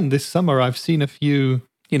again, this summer I've seen a few,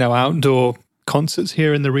 outdoor concerts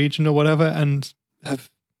here in the region or whatever, and have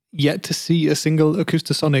yet to see a single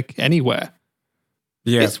Acoustasonic anywhere.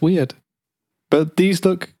 Yeah. It's weird. But these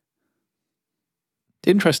look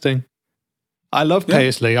interesting. I love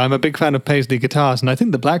Paisley. I'm a big fan of Paisley guitars, and I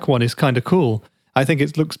think the black one is kind of cool. I think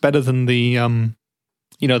it looks better than the,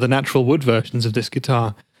 the natural wood versions of this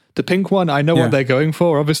guitar. The pink one, I know what they're going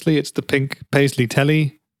for. Obviously, it's the pink Paisley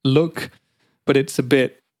Telly look, but it's a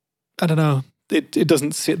bit, I don't know, it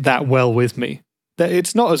doesn't sit that well with me.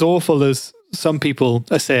 It's not as awful as some people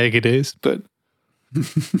are saying it is, but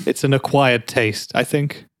it's an acquired taste, I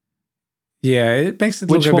think. Yeah, it makes it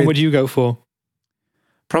look Which one would you go for?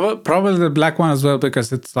 Probably the black one as well,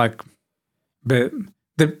 because it's like the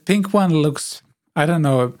pink one looks, I don't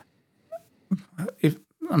know,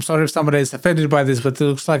 I'm sorry if somebody is offended by this, but it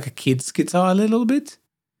looks like a kid's guitar a little bit.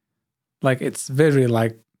 Like it's very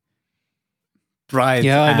like bright.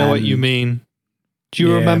 Yeah, I know what you mean. Do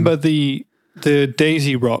you remember the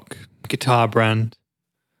Daisy Rock guitar brand?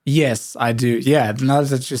 Yes, I do. Yeah, now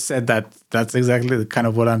that you said that, that's exactly the kind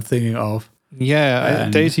of what I'm thinking of. Yeah,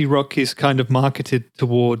 Daisy Rock is kind of marketed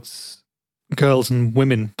towards girls and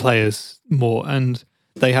women players more, and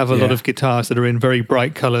they have a lot of guitars that are in very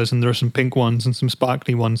bright colors, and there are some pink ones and some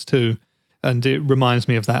sparkly ones too, and it reminds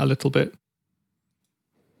me of that a little bit.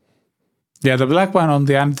 Yeah, the black one on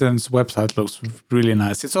the Anton's website looks really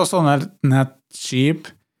nice. It's also not cheap.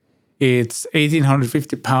 It's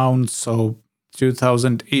 £1,850, so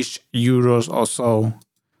 2,000-ish euros or so.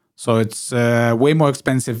 So it's way more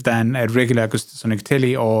expensive than a regular Acoustasonic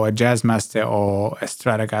Telly or a Jazzmaster or a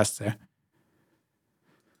Stratocaster.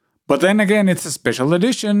 But then again, it's a special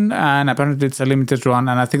edition, and apparently it's a limited run.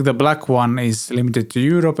 And I think the black one is limited to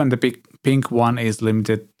Europe, and the pink one is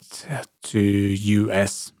limited to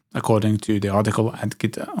US, according to the article on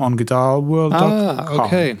guitarworld.com. Ah,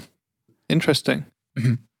 okay. Interesting.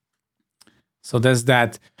 So there's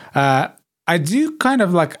that. I do kind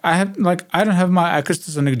of like, I don't have my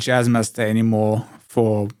Acoustasonic Jazzmaster anymore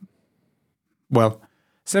for,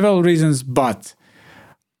 several reasons, but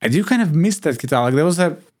I do kind of miss that guitar. Like there was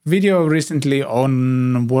a video recently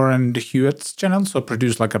on Warren Hewitt's channel, so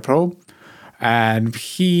Produce Like a Pro, and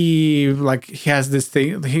he has this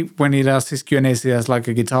thing, when he does his Q&As, he has like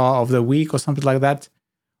a guitar of the week or something like that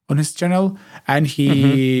on his channel, and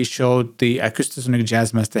he showed the Acoustasonic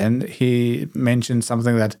Jazzmaster, and he mentioned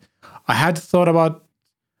something that I had thought about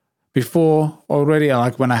before already,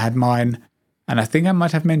 like when I had mine, and I think I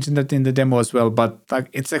might have mentioned that in the demo as well, but like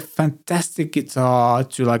it's a fantastic guitar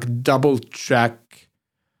to like double track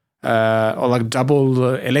or like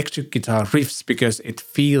double electric guitar riffs, because it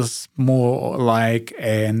feels more like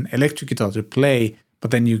an electric guitar to play,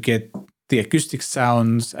 but then you get the acoustic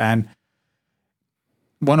sounds. And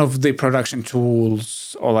one of the production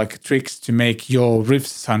tools or like tricks to make your riffs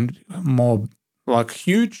sound more like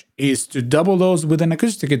huge is to double those with an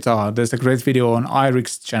acoustic guitar. There's a great video on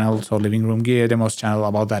Irik's channel, so Living Room Gear Demos channel,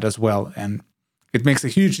 about that as well. And it makes a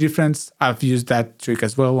huge difference. I've used that trick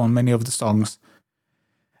as well on many of the songs.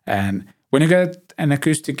 And when you get an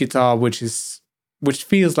acoustic guitar, which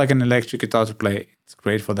feels like an electric guitar to play, it's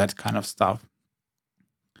great for that kind of stuff.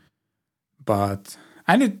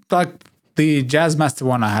 And it, like the Jazzmaster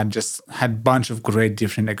one I had, just had a bunch of great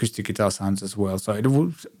different acoustic guitar sounds as well. So it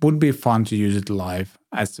would be fun to use it live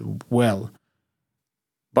as well.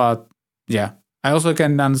 But yeah, I also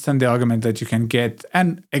can understand the argument that you can get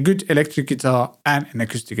a good electric guitar and an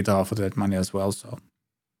acoustic guitar for that money as well. So,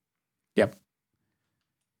 yep.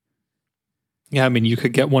 Yeah, I mean, you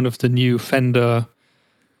could get one of the new Fender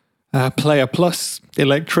Player Plus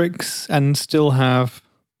electrics and still have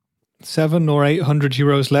 700 or 800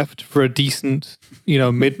 euros left for a decent,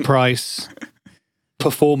 mid-price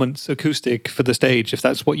performance acoustic for the stage, if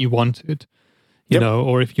that's what you wanted, you know,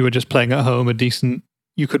 or if you were just playing at home,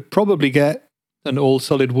 you could probably get an all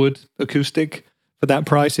solid wood acoustic for that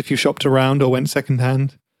price if you shopped around or went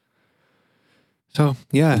secondhand. So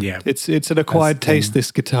yeah. It's an acquired taste,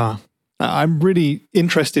 this guitar. I'm really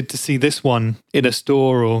interested to see this one in a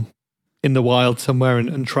store or in the wild somewhere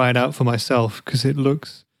and try it out for myself, because it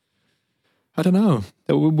looks, I don't know.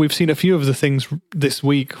 We've seen a few of the things this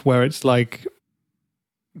week where it's like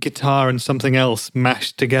guitar and something else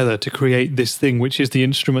mashed together to create this thing, which is the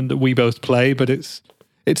instrument that we both play, but it's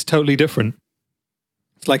totally different.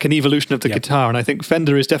 It's like an evolution of the guitar, and I think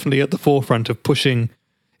Fender is definitely at the forefront of pushing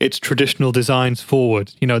its traditional designs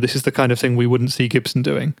forward. This is the kind of thing we wouldn't see Gibson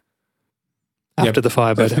doing after the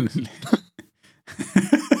Firebird.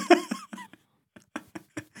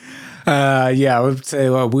 I would say,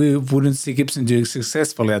 well, we wouldn't see Gibson doing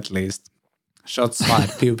successfully, at least. Shots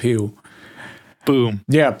fired, pew pew. Boom.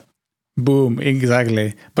 Yeah, boom,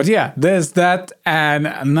 exactly. But yeah, there's that,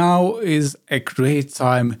 and now is a great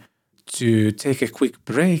time to take a quick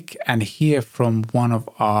break and hear from one of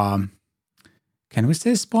our, can we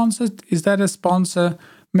say sponsored? Is that a sponsor?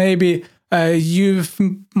 Maybe. You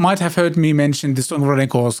might have heard me mention the songwriting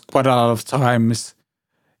course quite a lot of times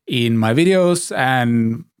in my videos,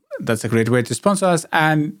 and that's a great way to sponsor us.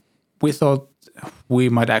 And we thought we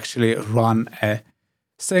might actually run a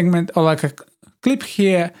segment or like a clip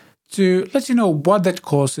here to let you know what that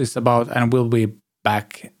course is about, and we'll be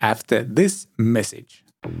back after this message.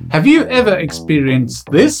 Have you ever experienced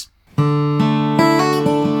this?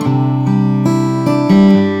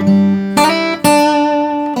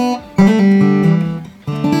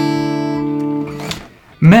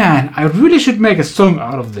 Man, I really should make a song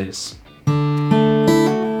out of this.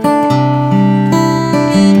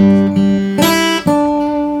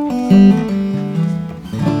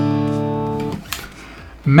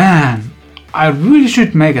 Man, I really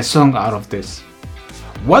should make a song out of this.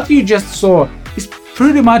 What you just saw is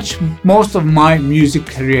pretty much most of my music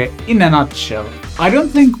career in a nutshell. I don't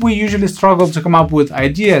think we usually struggle to come up with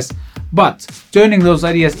ideas, but turning those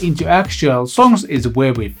ideas into actual songs is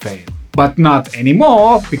where we fail. But not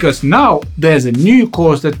anymore, because now there's a new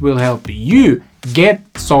course that will help you get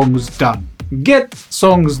songs done. Get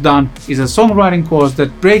Songs Done is a songwriting course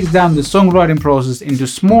that breaks down the songwriting process into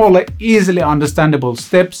smaller, easily understandable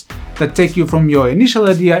steps that take you from your initial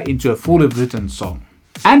idea into a fully written song.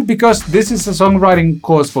 And because this is a songwriting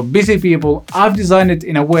course for busy people, I've designed it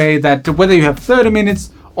in a way that whether you have 30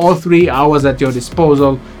 minutes or 3 hours at your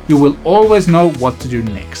disposal, you will always know what to do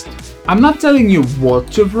next. I'm not telling you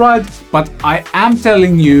what to write, but I am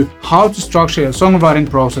telling you how to structure your songwriting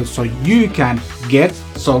process so you can get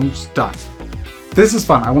songs done. This is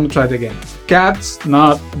fun, I want to try it again. Cats,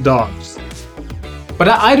 not dogs. But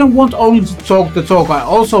I don't want only to talk the talk, I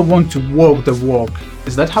also want to walk the walk.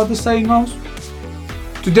 Is that how the saying goes?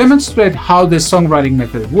 To demonstrate how this songwriting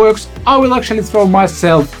method works, I will actually throw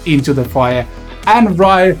myself into the fire and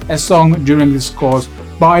write a song during this course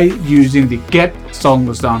by using the Get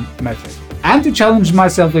Songs Done method. And to challenge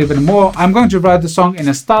myself even more, I'm going to write the song in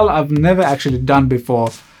a style I've never actually done before.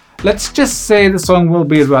 Let's just say the song will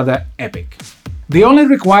be rather epic. The only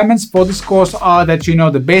requirements for this course are that you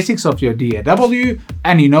know the basics of your DAW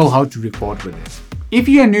and you know how to record with it. If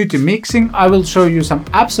you are new to mixing, I will show you some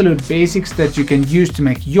absolute basics that you can use to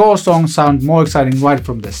make your song sound more exciting right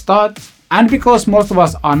from the start. And because most of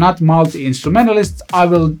us are not multi-instrumentalists, I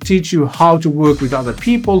will teach you how to work with other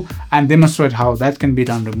people and demonstrate how that can be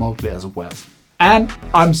done remotely as well. And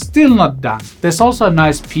I'm still not done. There's also a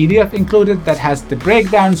nice PDF included that has the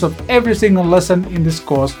breakdowns of every single lesson in this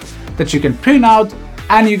course that you can print out,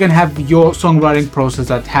 and you can have your songwriting process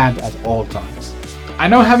at hand at all times. I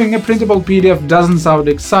know having a printable PDF doesn't sound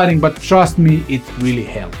exciting, but trust me, it really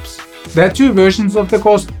helps. There are two versions of the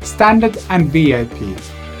course, Standard and VIP.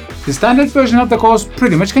 The Standard version of the course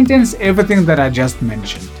pretty much contains everything that I just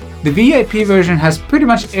mentioned. The VIP version has pretty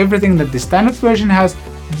much everything that the Standard version has,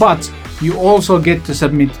 but you also get to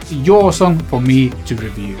submit your song for me to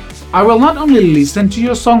review. I will not only listen to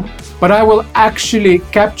your song, but I will actually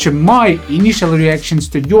capture my initial reactions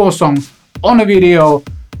to your song on a video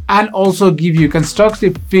and also give you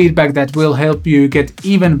constructive feedback that will help you get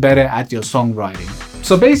even better at your songwriting.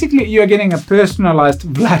 So basically you're getting a personalized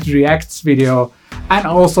Vlad Reacts video and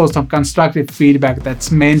also some constructive feedback that's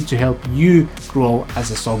meant to help you grow as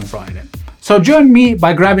a songwriter. So join me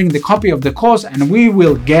by grabbing the copy of the course and we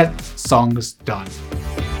will get songs done.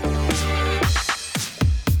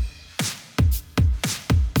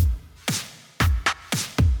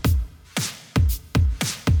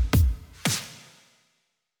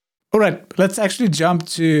 All right, let's actually jump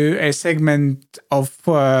to a segment of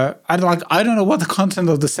I don't know what the content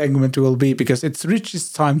of the segment will be because it's Rich's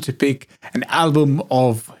time to pick an album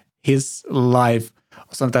of his life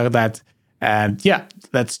or something like that. And yeah,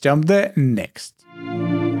 let's jump there next.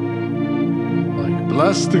 Like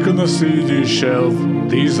plastic on a CD shelf,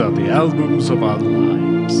 these are the albums of our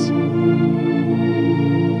lives.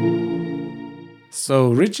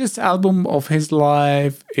 So Rich's album of his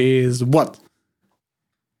life is what?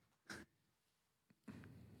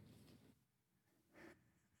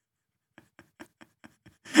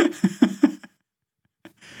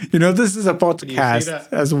 You know, this is a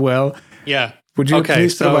podcast as well. Yeah. Would you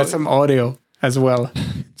please provide some audio as well?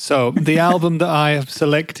 So the album that I have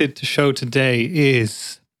selected to show today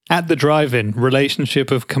is At the Drive-In,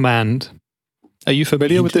 Relationship of Command. Are you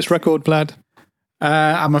familiar with this record, Vlad?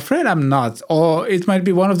 I'm afraid I'm not. Or it might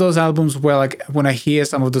be one of those albums where like when I hear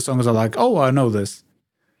some of the songs I'm like, oh, I know this.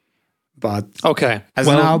 But okay, as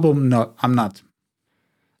an album, no, I'm not.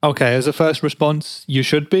 Okay, as a first response, you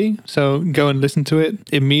should be. So go and listen to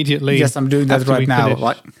it immediately. Yes, I'm doing that right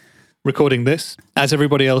now. Recording this, as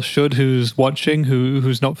everybody else should who's watching,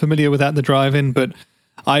 who's not familiar with At the Drive-In. But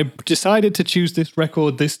I decided to choose this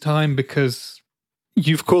record this time because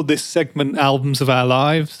you've called this segment Albums of Our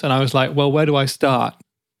Lives. And I was like, well, where do I start?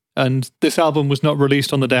 And this album was not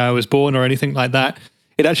released on the day I was born or anything like that.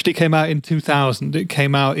 It actually came out in 2000. It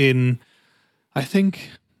came out in, I think,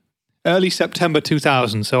 early September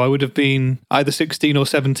 2000, so I would have been either 16 or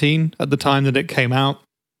 17 at the time that it came out.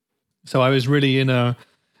 So I was really in a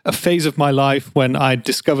phase of my life when I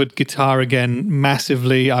discovered guitar again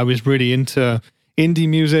massively. I was really into indie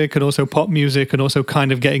music and also pop music and also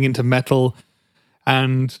kind of getting into metal.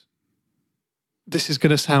 And this is going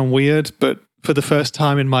to sound weird, but for the first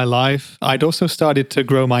time in my life, I'd also started to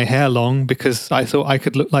grow my hair long because I thought I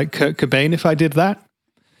could look like Kurt Cobain if I did that.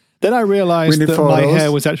 Then I realized that my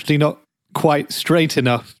hair was actually not quite straight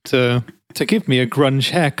enough to give me a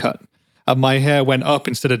grunge haircut. And my hair went up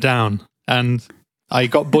instead of down. And I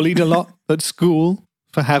got bullied a lot at school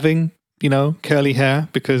for having, curly hair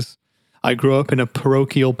because I grew up in a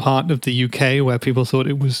parochial part of the UK where people thought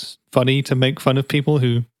it was funny to make fun of people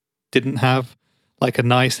who didn't have like a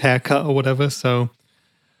nice haircut or whatever. So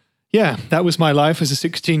yeah, that was my life as a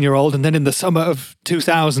 16-year-old. And then in the summer of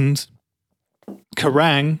 2000,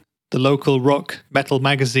 Kerrang!, the local rock metal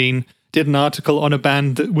magazine, did an article on a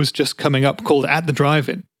band that was just coming up called At the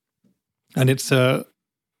Drive-In. And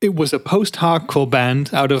it was a post-hardcore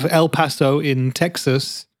band out of El Paso in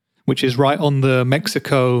Texas, which is right on the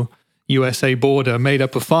Mexico-USA border, made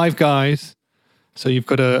up of 5 guys. So you've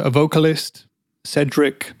got a vocalist,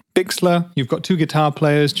 Cedric Bixler. You've got 2 guitar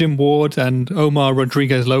players, Jim Ward and Omar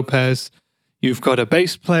Rodriguez Lopez. You've got a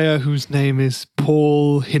bass player whose name is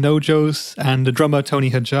Paul Hinojos and a drummer,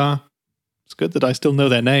 Tony Hajar. It's good that I still know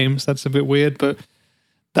their names. That's a bit weird, but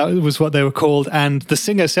that was what they were called. And the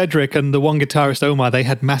singer, Cedric, and the one guitarist, Omar, they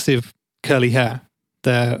had massive curly hair.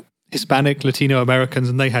 They're Hispanic, Latino Americans,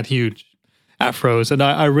 and they had huge afros. And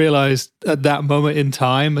I realized at that moment in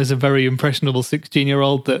time, as a very impressionable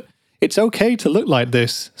 16-year-old, that it's okay to look like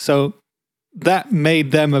this. So that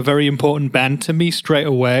made them a very important band to me straight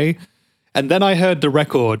away. And then I heard the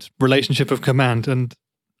record, Relationship of Command, and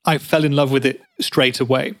I fell in love with it straight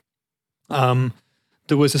away.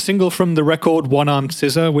 There was a single from the record, One Armed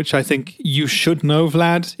Scissor, which I think you should know,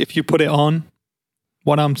 Vlad, if you put it on.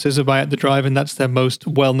 One Armed Scissor by At the Drive-In, that's their most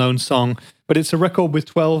well-known song. But it's a record with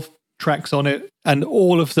 12 tracks on it, and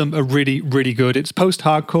all of them are really, really good. It's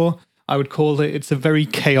post-hardcore, I would call it. It's a very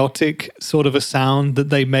chaotic sort of a sound that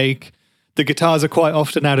they make. The guitars are quite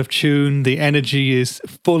often out of tune. The energy is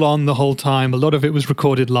full on the whole time. A lot of it was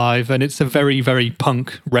recorded live, and it's a very, very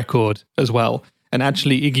punk record as well. And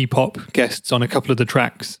actually Iggy Pop guests on a couple of the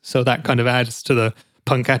tracks. So that kind of adds to the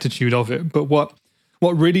punk attitude of it. But what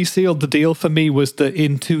what really sealed the deal for me was that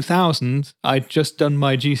in 2000, I'd just done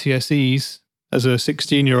my GCSEs as a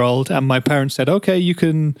 16-year-old, and my parents said, okay, you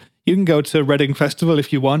can go to Reading Festival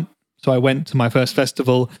if you want. So I went to my first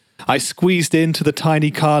festival. I squeezed into the tiny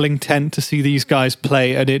Carling tent to see these guys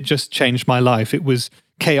play, and it just changed my life. It was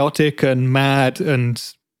chaotic and mad and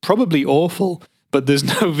probably awful, but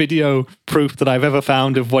there's no video proof that I've ever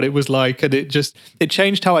found of what it was like. And it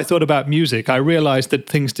changed how I thought about music. I realized that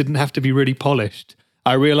things didn't have to be really polished.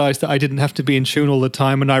 I realized that I didn't have to be in tune all the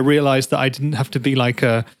time. And I realized that I didn't have to be like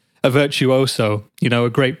a virtuoso, a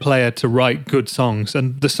great player to write good songs.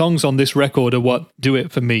 And the songs on this record are what do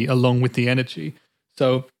it for me, along with the energy.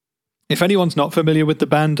 So if anyone's not familiar with the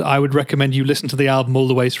band, I would recommend you listen to the album all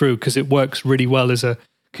the way through, because it works really well as a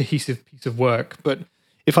cohesive piece of work. But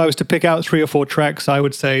if I was to pick out 3 or 4 tracks, I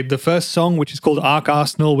would say the first song, which is called Arc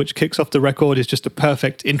Arsenal, which kicks off the record, is just a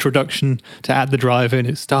perfect introduction to At the Drive-In.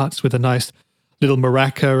 It starts with a nice little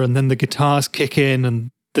maraca, and then the guitars kick in,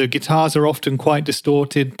 and the guitars are often quite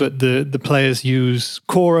distorted, but the players use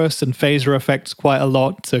chorus and phaser effects quite a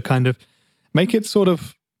lot to kind of make it sort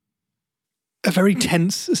of a very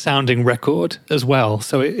tense sounding record as well.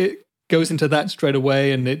 So it goes into that straight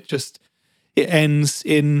away, and it ends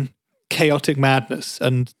in chaotic madness,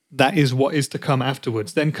 and that is what is to come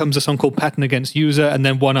afterwards. Then comes a song called Pattern Against User, and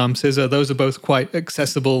then One Arm Scissor. Those are both quite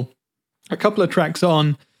accessible. A couple of tracks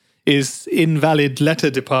on is Invalid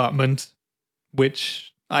Letter Department,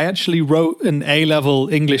 which I actually wrote an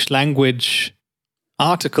A-level English language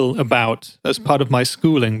article about as part of my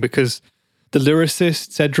schooling, because the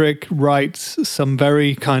lyricist Cedric writes some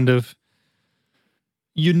very kind of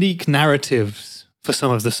unique narratives for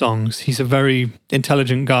some of the songs. He's a very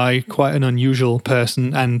intelligent guy, quite an unusual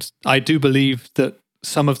person, and I do believe that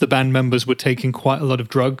some of the band members were taking quite a lot of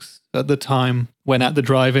drugs at the time when At the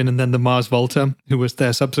Drive-In and then the Mars Volta, who was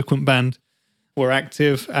their subsequent band, were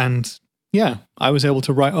active. And yeah, I was able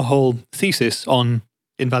to write a whole thesis on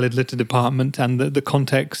Invalid Litter Department and the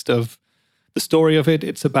context of the story of it.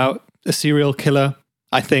 It's about a serial killer,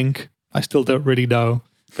 I think. I still don't really know,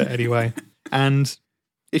 but anyway. And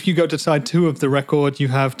if you go to side 2 of the record, you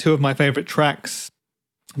have 2 of my favorite tracks.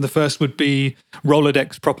 The first would be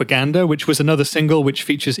Rolodex Propaganda, which was another single which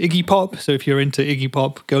features Iggy Pop. So if you're into Iggy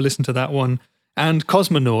Pop, go listen to that one. And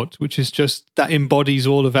Cosmonaut, which is just, that embodies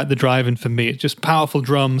all of At the Drive-In for me. It's just powerful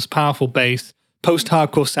drums, powerful bass,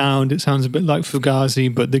 post-hardcore sound. It sounds a bit like Fugazi,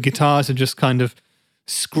 but the guitars are just kind of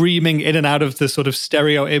screaming in and out of the sort of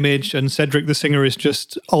stereo image, and Cedric the singer is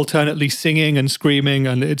just alternately singing and screaming,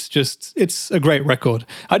 and it's a great record.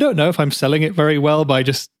 I don't know if I'm selling it very well by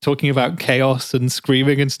just talking about chaos and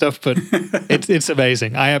screaming and stuff, but it's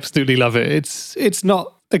amazing. I absolutely love it. It's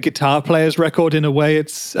not a guitar player's record in a way,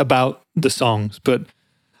 it's about the songs, but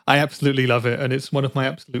I absolutely love it, and it's one of my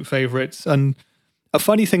absolute favorites. And a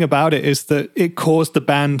funny thing about it is that it caused the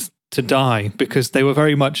band to die, because they were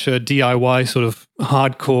very much a DIY sort of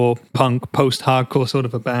hardcore punk, post-hardcore sort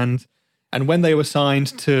of a band. And when they were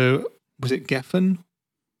signed to, was it Geffen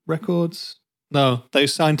Records? No, they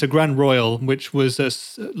signed to Grand Royal, which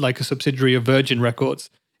was like a subsidiary of Virgin Records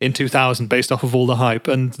in 2000, based off of all the hype.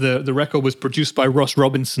 And the record was produced by Ross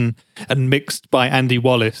Robinson and mixed by Andy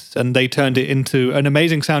Wallace. And they turned it into an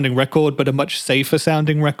amazing sounding record, but a much safer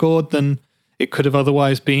sounding record than it could have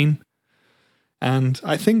otherwise been. And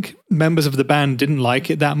I think members of the band didn't like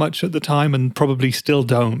it that much at the time, and probably still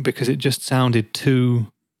don't, because it just sounded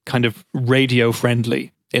too kind of radio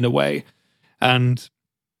friendly in a way. And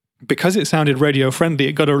because it sounded radio friendly,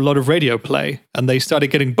 it got a lot of radio play, and they started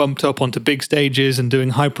getting bumped up onto big stages and doing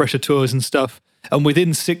high pressure tours and stuff. And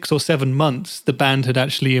within 6 or 7 months, the band had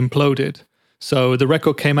actually imploded. So the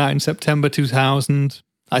record came out in September 2000,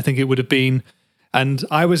 I think it would have been. And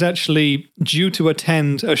I was actually due to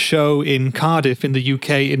attend a show in Cardiff in the UK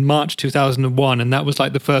in March 2001. And that was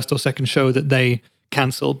like the first or second show that they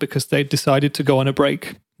cancelled because they decided to go on a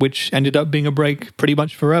break, which ended up being a break pretty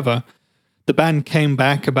much forever. The band came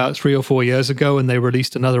back about 3 or 4 years ago, and they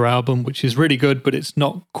released another album, which is really good, but it's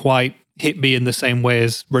not quite hit me in the same way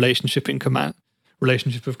as Relationship of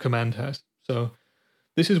Command has. So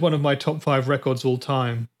this is one of my top 5 records all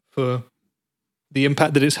time for the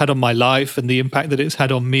impact that it's had on my life and the impact that it's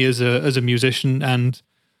had on me as a musician, and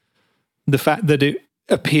the fact that it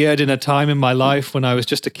appeared in a time in my life when I was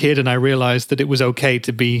just a kid and I realized that it was okay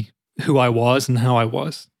to be who I was and how I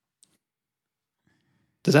was.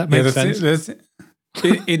 Does that make sense?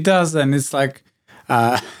 It does, and it's like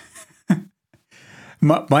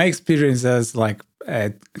my experience as like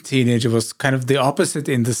a teenager was kind of the opposite,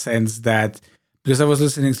 in the sense that because I was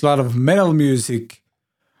listening to a lot of metal music,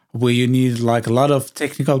 where you need like a lot of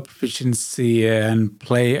technical proficiency and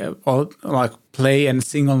play and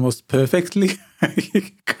sing almost perfectly.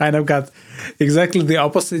 Kind of got exactly the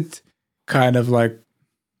opposite kind of like,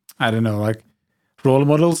 I don't know, like role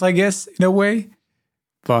models, I guess, in a way.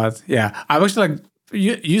 But yeah, I'm actually like,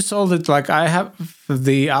 you sold it. Like I have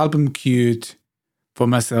the album queued for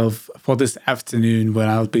myself for this afternoon when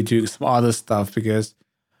I'll be doing some other stuff, because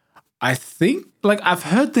I think like I've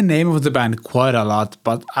heard the name of the band quite a lot,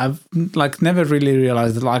 but I've like never really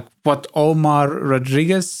realized like what Omar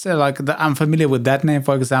Rodriguez, I'm familiar with that name,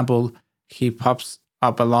 for example. He pops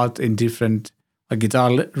up a lot in different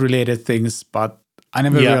guitar related things, but I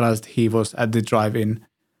never realized he was at the drive-in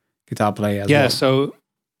guitar player as well. Yeah, so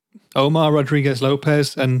Omar Rodriguez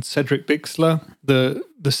Lopez and Cedric Bixler,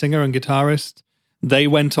 the singer and guitarist, they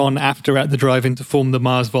went on after At the Drive-In to form the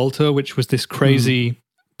Mars Volta, which was this crazy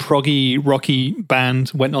proggy, rocky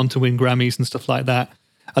band, went on to win Grammys and stuff like that.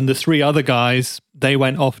 And the three other guys, they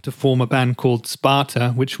went off to form a band called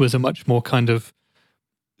Sparta, which was a much more kind of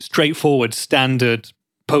straightforward, standard,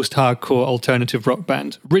 post-hardcore alternative rock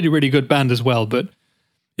band. Really, really good band as well. But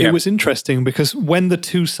it was interesting because when the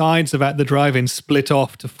two sides of At the Drive-In split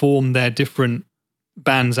off to form their different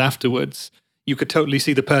bands afterwards, you could totally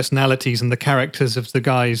see the personalities and the characters of the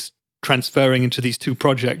guys transferring into these two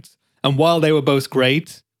projects. And while they were both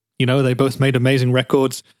great, you know, they both made amazing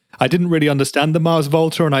records, I didn't really understand the Mars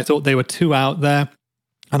Volta, and I thought they were too out there.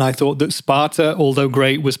 And I thought that Sparta, although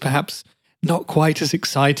great, was perhaps not quite as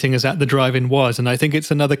exciting as At the Drive-In was. And I think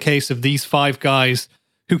it's another case of these five guys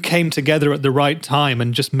who came together at the right time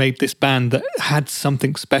and just made this band that had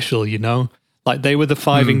something special, you know? Like they were the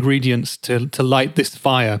five ingredients to light this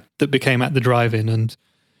fire that became At the Drive-In. And,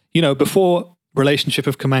 you know, before Relationship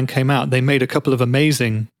of Command came out, they made a couple of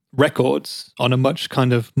amazing records on a much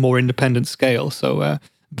kind of more independent scale. So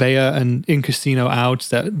Vea and In Casino Out,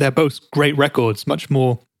 they're both great records, much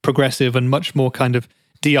more progressive and much more kind of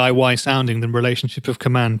DIY sounding than Relationship of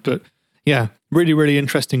Command. But yeah, really, really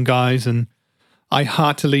interesting guys. And I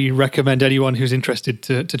heartily recommend anyone who's interested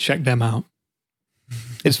to check them out.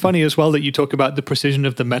 It's funny as well that you talk about the precision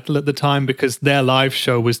of the metal at the time, because their live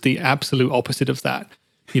show was the absolute opposite of that.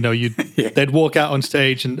 You know, they'd walk out on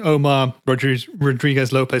stage and Omar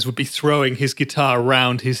Rodriguez Lopez would be throwing his guitar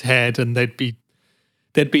around his head, and they'd be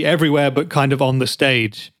everywhere but kind of on the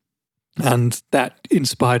stage. And that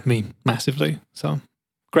inspired me massively. So,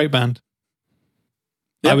 great band.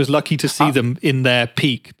 Yep. I was lucky to see them in their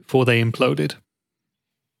peak before they imploded.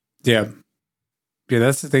 Yeah. Yeah,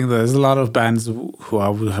 that's the thing. There's a lot of bands who I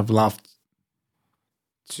would have loved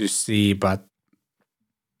to see, but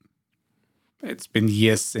it's been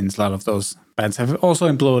years since a lot of those bands have also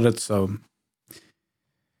imploded. So,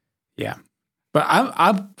 yeah. But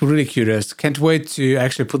I'm really curious. Can't wait to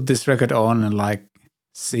actually put this record on and like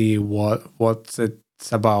see what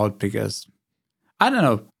it's about, because I don't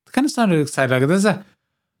know. It kind of sounded exciting. Like there's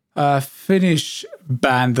a Finnish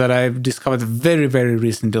band that I've discovered very, very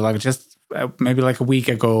recently. Like just maybe like a week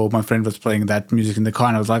ago, my friend was playing that music in the car,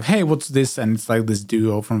 and I was like, "Hey, what's this?" And it's like this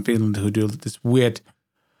duo from Finland who do this weird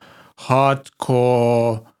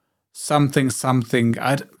hardcore something. It's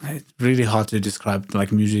really hard to describe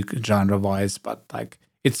like music genre wise, but like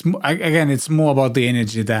it's more about the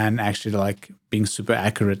energy than actually like being super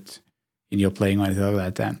accurate in your playing or anything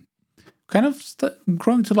like that. And kind of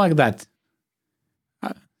growing to like that.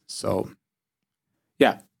 So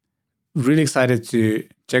yeah, really excited to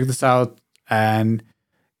check this out. And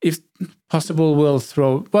if possible,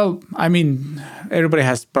 everybody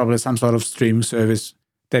has probably some sort of streaming service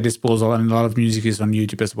at their disposal, and a lot of music is on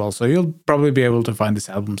YouTube as well. So you'll probably be able to find this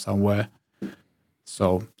album somewhere.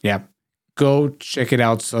 So yeah, go check it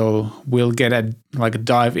out. So we'll get a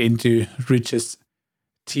dive into Rich's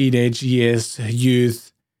teenage years,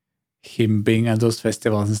 youth, him being at those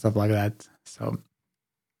festivals and stuff like that. So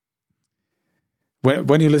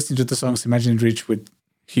when you listen to the songs, imagine Rich with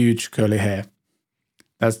huge curly hair.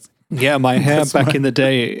 My hair back in the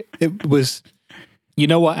day, it was, you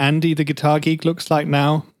know what Andy the Guitar Geek looks like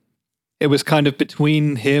now? It was kind of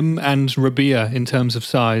between him and Rabia in terms of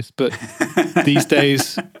size. But these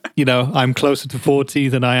days, you know, I'm closer to 40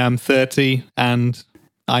 than I am 30, and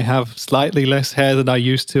I have slightly less hair than I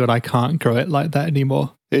used to, and I can't grow it like that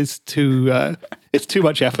anymore. It's too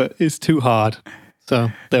much effort. It's too hard. So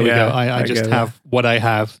there we go. I just have what I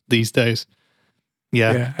have these days.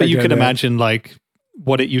 Yeah. But you can imagine like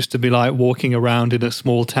what it used to be like walking around in a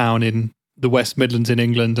small town in the West Midlands in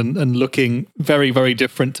England and looking very, very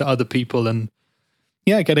different to other people, and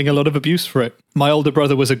getting a lot of abuse for it. My older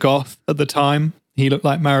brother was a goth at the time. He looked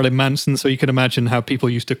like Marilyn Manson, so you can imagine how people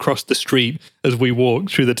used to cross the street as we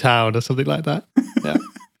walked through the town or something like that. Yeah.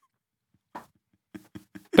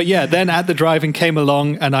 But yeah, then At the Driving came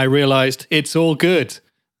along and I realized it's all good.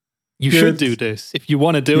 You should do this. If you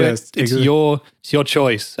want to do it, it's your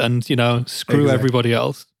choice. And, screw everybody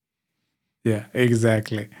else. Yeah,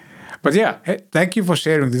 exactly. But yeah, hey, thank you for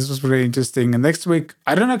sharing. This was really interesting. And next week,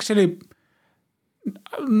 I don't actually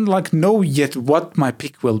know yet what my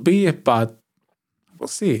pick will be, but we'll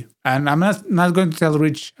see. And I'm not going to tell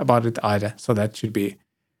Rich about it either. So that should be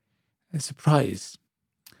a surprise.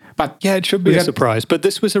 But yeah, it should be a surprise. But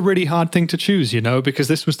this was a really hard thing to choose, because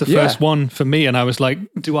this was the first one for me. And I was like,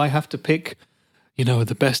 do I have to pick,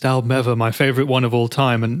 the best album ever, my favorite one of all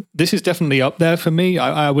time? And this is definitely up there for me.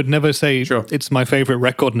 I would never say it's my favorite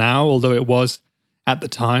record now, although it was at the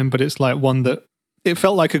time. But it's like one that it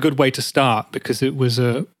felt like a good way to start because it was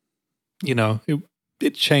it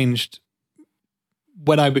changed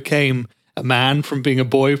when I became a man from being a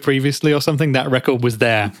boy previously or something. That record was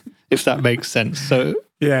there, if that makes sense. So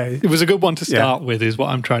yeah, it was a good one to start with, is what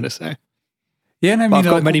I'm trying to say. Yeah, and I mean, I've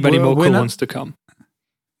got many more cool ones to come.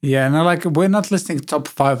 Yeah, and we're not listing top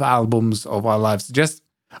 5 albums of our lives. Just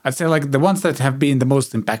I'd say the ones that have been the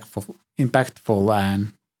most impactful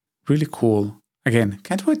and really cool. Again,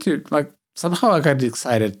 can't wait to somehow I got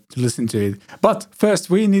excited to listen to it. But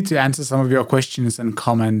first, we need to answer some of your questions and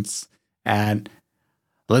comments, and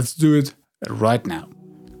let's do it right now.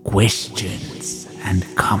 Questions and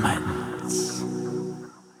comments.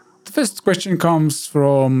 The first question comes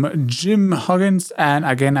from Jim Huggins, and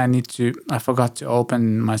again, I forgot to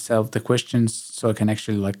open myself the questions so I can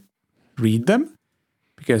actually read them,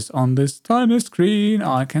 because on this tiny screen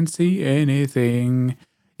I can't see anything.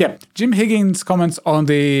 Yeah, Jim Higgins comments on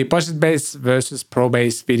the budget bass versus pro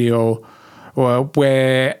bass video,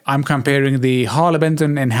 where I'm comparing the Harley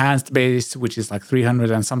Benton enhanced bass, which is 300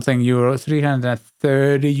 and something euro,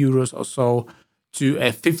 330 euros or so, to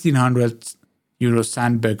a 1500 euro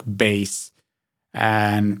Sandberg bass.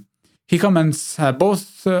 And he comments,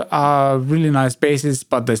 both are really nice basses,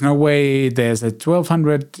 but there's no way there's a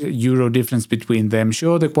 1200 euro difference between them.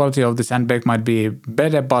 Sure, the quality of the Sandberg might be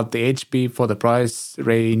better, but the HP for the price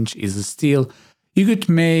range is a steal. You could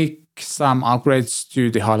make some upgrades to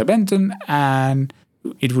the Harley Benton and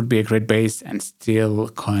it would be a great bass and still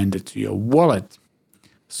kinder to your wallet.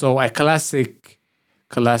 So a classic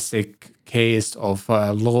case of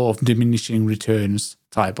law of diminishing returns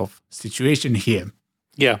type of situation here.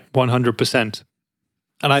 Yeah, 100%.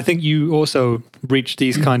 And I think you also reached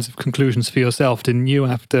these kinds of conclusions for yourself, didn't you,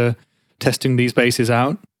 after testing these basses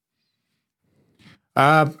out?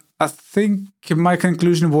 I think my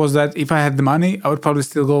conclusion was that if I had the money, I would probably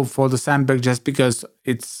still go for the Sandberg just because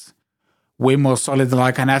it's way more solid.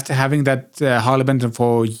 And after having that Harley Benton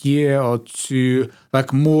for a year or two,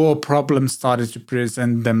 more problems started to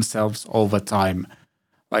present themselves over time.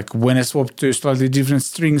 When I swapped to a slightly different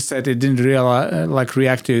string set, it didn't really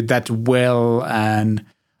react to it that well, and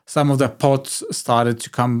some of the pots started to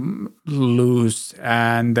come loose,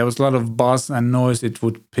 and there was a lot of buzz and noise it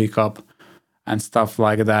would pick up and stuff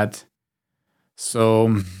like that.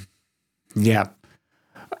 So, yeah,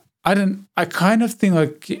 I kind of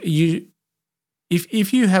think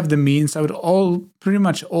if you have the means, I would pretty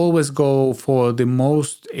much always go for the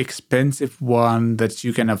most expensive one that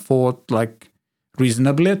you can afford,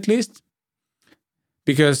 reasonably at least,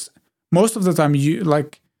 because most of the time you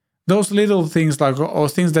those little things or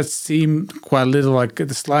things that seem quite little,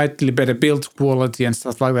 the slightly better build quality and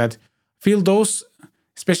stuff like that, feel those,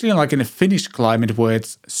 especially in a Finnish climate where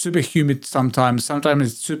it's super humid sometimes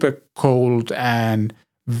it's super cold and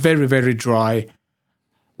very, very dry.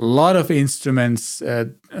 A lot of instruments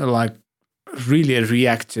really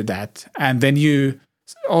react to that, and then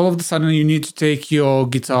all of a sudden you need to take your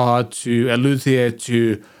guitar to a luthier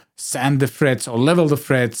to sand the frets or level the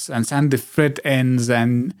frets and sand the fret ends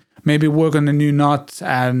and maybe work on a new nut.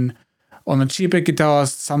 And on the cheaper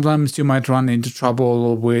guitars, sometimes you might run into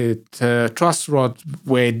trouble with truss rod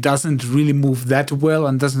where it doesn't really move that well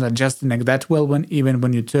and doesn't adjust the neck that well even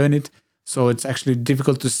when you turn it. So it's actually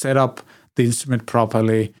difficult to set up the instrument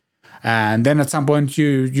properly. And then at some point,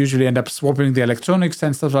 you usually end up swapping the electronics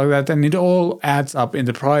and stuff like that. And it all adds up in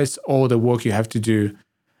the price or the work you have to do.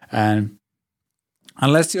 And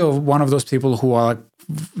unless you're one of those people who are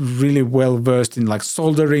really well versed in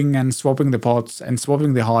soldering and swapping the pots and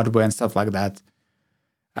swapping the hardware and stuff like that,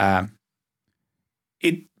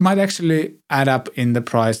 it might actually add up in the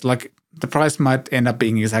price. The price might end up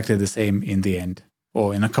being exactly the same in the end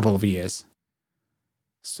or in a couple of years.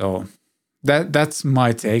 So that's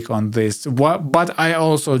my take on this. But I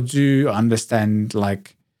also do understand,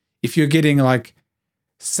 if you're getting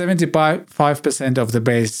 75% of the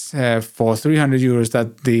bass for 300 euros,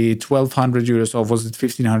 that the 1200 euros or was it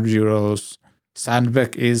 1500 euros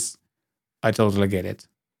Sandberg is, I totally get it.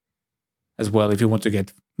 As well, if you want to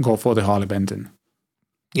go for the Harley Benton.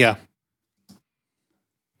 Yeah.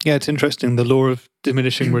 Yeah, it's interesting, the law of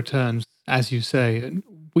diminishing returns, as you say. And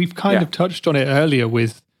we've kind of touched on it earlier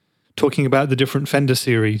with talking about the different Fender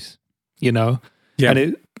series, you know? Yeah.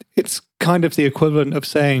 And it's kind of the equivalent of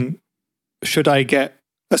saying, should I get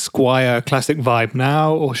a Squier Classic Vibe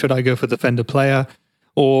now, or should I go for the Fender Player?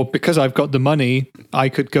 Or because I've got the money, I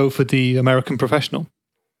could go for the American Professional.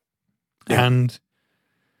 Yeah. And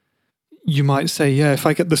you might say, yeah, if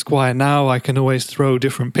I get the Squier now, I can always throw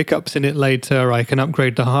different pickups in it later. I can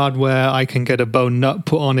upgrade the hardware. I can get a bone nut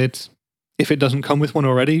put on it if it doesn't come with one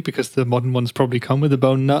already, because the modern ones probably come with a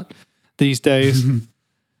bone nut these days.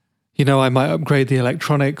 You know, I might upgrade the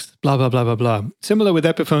electronics, blah, blah, blah, blah, blah. Similar with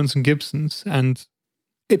Epiphones and Gibsons. And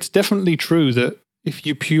it's definitely true that if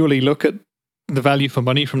you purely look at the value for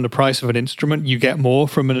money from the price of an instrument, you get more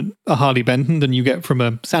from a Harley Benton than you get from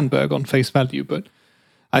a Sandberg on face value. But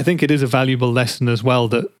I think it is a valuable lesson as well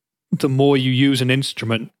that the more you use an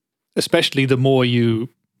instrument, especially the more you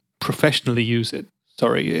professionally use it,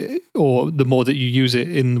 or the more that you use it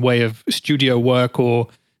in the way of studio work or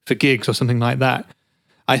for gigs or something like that,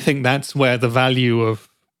 I think that's where the value of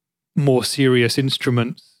more serious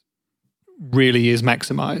instruments really is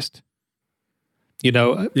maximized. You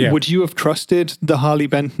know, would you have trusted the Harley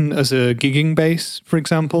Benton as a gigging bass, for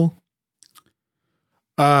example?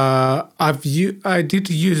 I did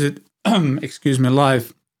use it,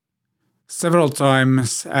 live several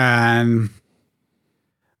times, and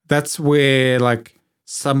that's where like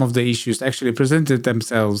some of the issues actually presented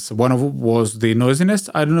themselves. One of them was the noisiness.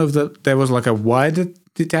 I don't know if there was like a wire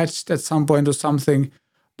detached at some point or something,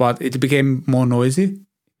 but it became more noisy,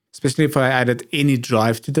 especially if I added any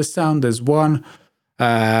drive to the sound. There's one.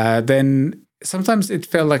 Then sometimes it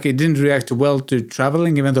felt like it didn't react well to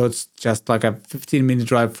traveling, even though it's just like a 15-minute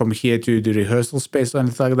drive from here to the rehearsal space or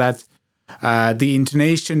anything like that. The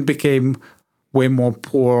intonation became way more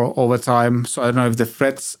poor over time. So I don't know if the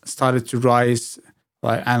frets started to rise.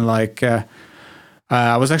 I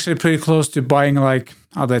was actually pretty close to buying like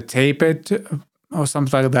other tapered or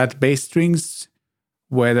something like that bass strings,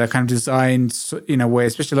 where they're kind of designed in a way,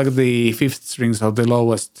 especially like the fifth strings or the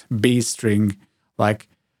lowest B string, like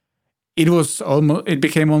it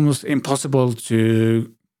became almost impossible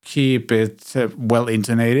to keep it well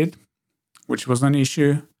intonated, which was an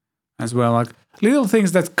issue as well. Like little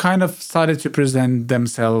things that kind of started to present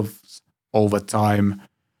themselves over time.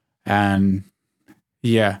 And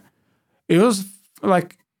yeah, it was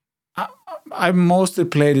like, I mostly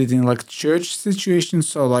played it in like church situations.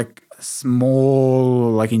 So like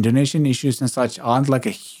small, like intonation issues and such aren't like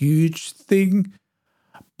a huge thing.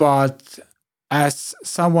 But as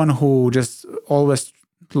someone who just always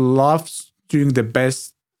loves doing the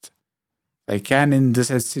best they can in this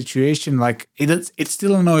situation, like it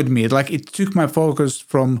still annoyed me. Like it took my focus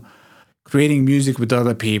from creating music with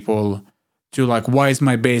other people to like, why is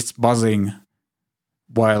my bass buzzing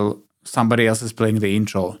while somebody else is playing the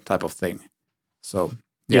intro type of thing. So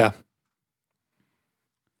yeah.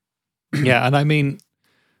 And I mean,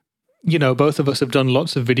 you know, both of us have done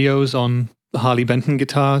lots of videos on the Harley Benton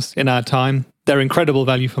guitars in our time. They're incredible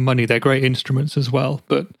value for money. They're great instruments as well.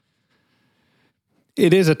 But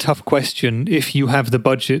it is a tough question if you have the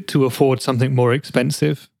budget to afford something more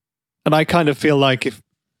expensive. And I kind of feel like if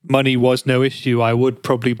money was no issue, I would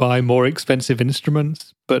probably buy more expensive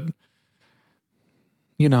instruments. But,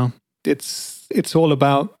 you know, it's all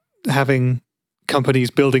about having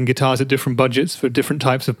companies building guitars at different budgets for different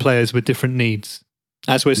types of players with different needs,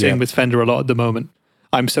 as we're seeing with Fender a lot at the moment.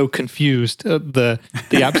 I'm so confused at the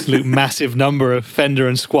absolute massive number of Fender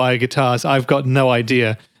and Squier guitars. I've got no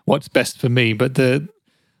idea what's best for me, but the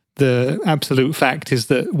absolute fact is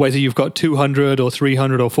that whether you've got 200 or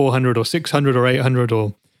 300 or 400 or 600 or 800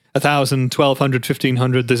 or 1,000, 1,200,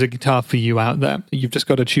 1,500, there's a guitar for you out there. You've just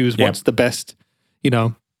got to choose what's the best, you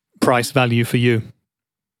know, price value for you.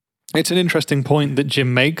 It's an interesting point that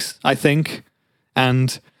Jim makes, I think,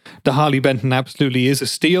 and the Harley Benton absolutely is a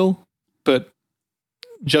steal, but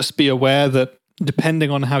just be aware that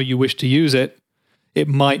depending on how you wish to use it, it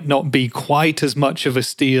might not be quite as much of a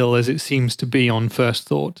steal as it seems to be on first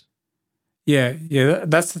thought. Yeah,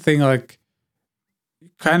 that's the thing. Like, you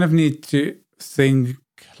kind of need to think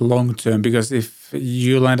long term, because if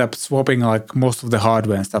you'll end up swapping like most of the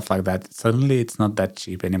hardware and stuff like that, suddenly it's not that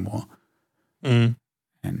cheap anymore. And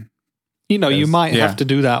you know, you might have to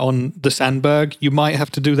do that on the Sandberg. You might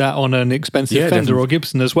have to do that on an expensive Fender definitely. or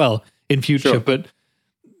Gibson as well in future. Sure. But,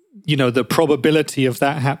 you know, the probability of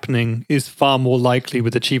that happening is far more likely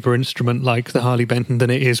with a cheaper instrument like the Harley Benton than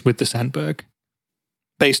it is with the Sandberg.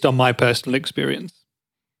 based on my personal experience.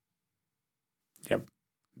 Yep,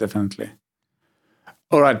 definitely.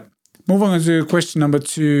 All right, moving on to question number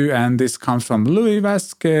 2, and this comes from Louis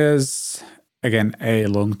Vasquez, again, a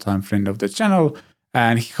longtime friend of the channel.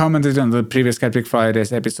 And he commented on the previous Catholic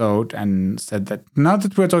Fridays episode and said that now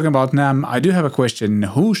that we're talking about NAMM, I do have a question.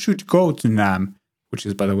 Who should go to NAMM? Which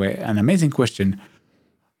is, by the way, an amazing question.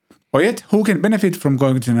 Or yet, who can benefit from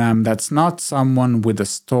going to NAMM that's not someone with a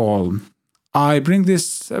stall? I bring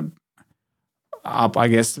this up, I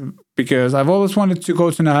guess, because I've always wanted to go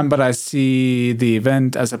to NAMM, but I see the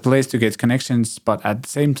event as a place to get connections. But at the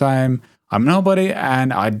same time, I'm nobody,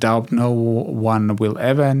 and I doubt no one will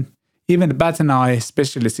ever even bat an eye,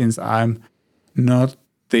 especially since I'm not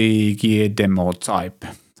the gear demo type.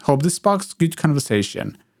 Hope this sparks good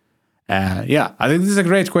conversation. Yeah, I think this is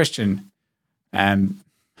a great question. And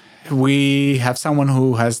we have someone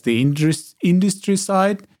who has the industry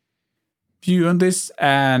side view on this,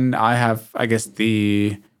 and I have, I guess,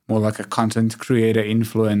 the more like a content creator,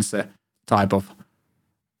 influencer type of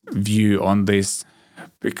view on this.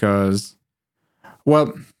 Because,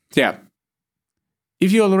 well, yeah.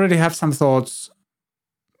 If you already have some thoughts,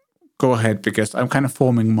 go ahead, because I'm kind of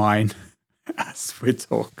forming mine as we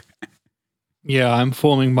talk. Yeah, I'm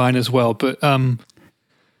forming mine as well. But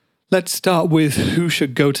let's start with who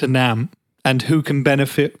should go to NAMM and who can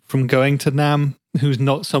benefit from going to NAMM, who's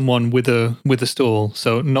not someone with a stall,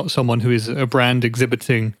 so not someone who is a brand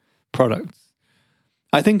exhibiting products.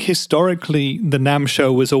 I think historically, the NAMM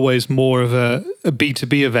show was always more of a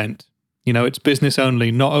B2B event. You know, it's business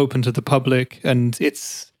only, not open to the public, and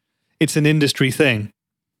it's an industry thing.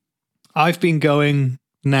 I've been going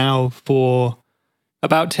now for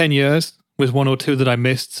about 10 years, with 1 or 2 that I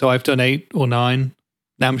missed, so I've done 8 or 9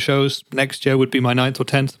 NAMM shows. Next year would be my 9th or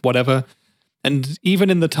 10th, whatever. And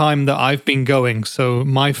even in the time that I've been going, so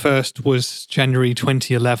my first was January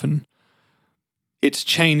 2011, it's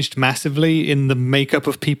changed massively in the makeup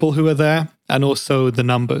of people who are there, and also the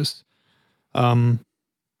numbers.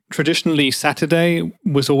 Traditionally, Saturday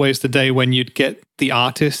was always the day when you'd get the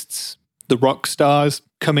artists, the rock stars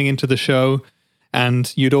coming into the show.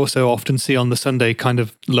 And you'd also often see on the Sunday kind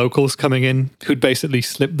of locals coming in who'd basically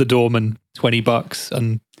slipped the doorman $20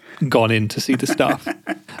 and gone in to see the stuff,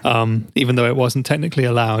 even though it wasn't technically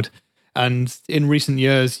allowed. And in recent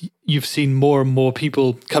years, you've seen more and more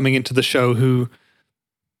people coming into the show who,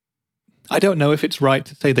 I don't know if it's right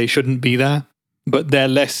to say they shouldn't be there, but they're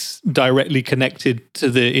less directly connected to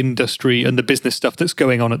the industry and the business stuff that's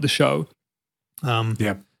going on at the show.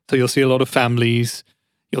 Yeah. So you'll see a lot of families,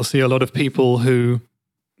 you'll see a lot of people who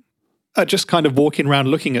are just kind of walking around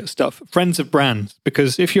looking at stuff, friends of brands,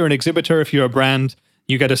 because if you're an exhibitor, if you're a brand,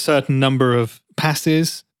 you get a certain number of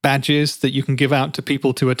passes, badges that you can give out to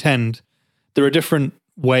people to attend. There are different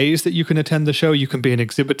ways that you can attend the show. You can be an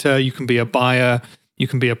exhibitor, you can be a buyer, you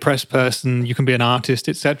can be a press person, you can be an artist,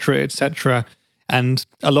 etc., etc. And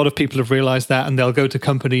a lot of people have realized that, and they'll go to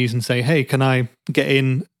companies and say, hey, can I get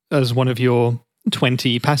in as one of your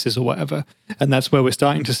 20 passes or whatever? And that's where we're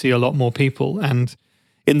starting to see a lot more people. And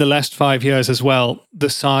in the last 5 years as well, the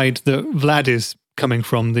side that Vlad is coming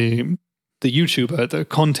from, the YouTuber, the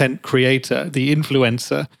content creator, the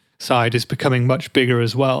influencer side is becoming much bigger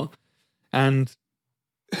as well. And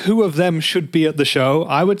who of them should be at the show?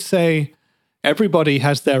 I would say everybody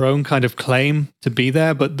has their own kind of claim to be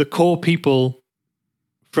there, but the core people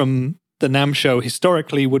from the NAMM show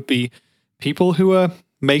historically would be people who are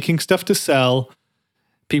making stuff to sell,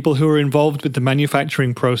 people who are involved with the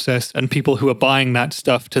manufacturing process, and people who are buying that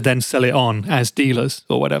stuff to then sell it on as dealers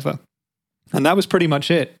or whatever. And that was pretty much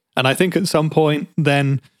it. And I think at some point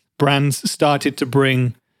then brands started to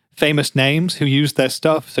bring famous names who used their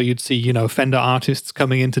stuff. So you'd see, you know, Fender artists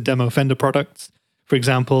coming in to demo Fender products, for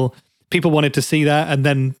example. People wanted to see that, and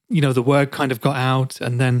then, you know, the word kind of got out.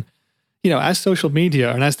 And then, you know, as social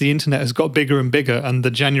media and as the internet has got bigger and bigger, and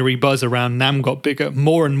the January buzz around NAMM got bigger,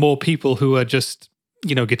 more and more people who are just,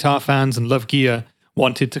 you know, guitar fans and love gear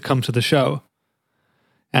wanted to come to the show.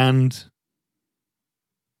 And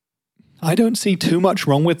I don't see too much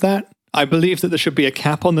wrong with that. I believe that there should be a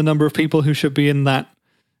cap on the number of people who should be in that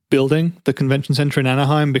building, the convention center in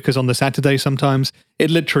Anaheim, because on the Saturday sometimes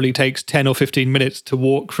it literally takes 10 or 15 minutes to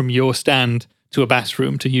walk from your stand to a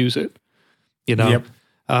bathroom to use it, you know? Yep.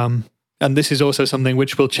 And this is also something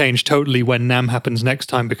which will change totally when NAMM happens next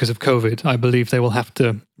time because of COVID. I believe they will have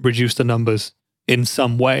to reduce the numbers in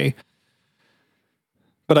some way.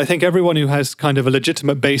 But I think everyone who has kind of a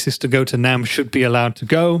legitimate basis to go to NAMM should be allowed to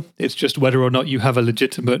go. It's just whether or not you have a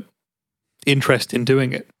legitimate interest in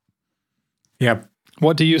doing it. Yeah.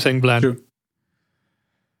 What do you think, Vlad? True.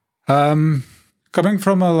 coming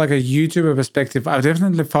from a YouTuber perspective, I've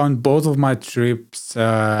definitely found both of my trips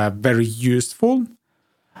very useful.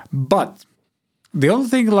 But the only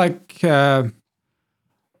thing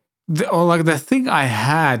the thing I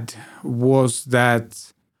had was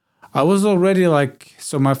that I was already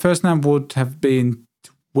so my first NAMM would have been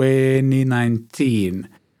 2019.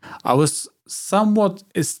 I was somewhat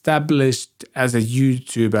established as a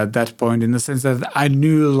YouTuber at that point, in the sense that I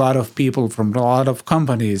knew a lot of people from a lot of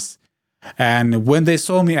companies. And when they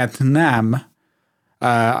saw me at NAMM,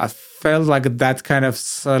 I felt like that kind of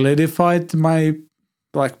solidified my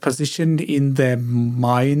position in their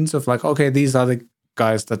minds of okay, these are the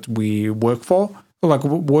guys that we work for, or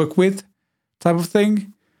work with, type of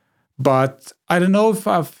thing. But I don't know if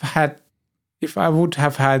I would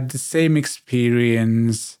have had the same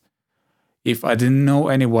experience if I didn't know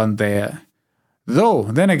anyone there. Though,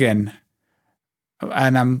 then again,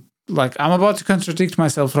 and I'm about to contradict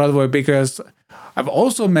myself right away, because I've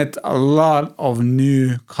also met a lot of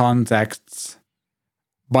new contacts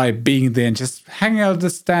by being there and just hanging out at the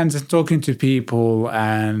stands and talking to people.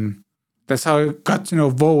 And that's how I got to know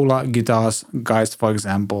Vola Guitars guys, for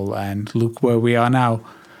example, and look where we are now.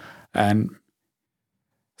 And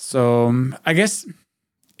so I guess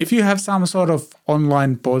if you have some sort of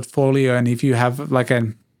online portfolio, and if you have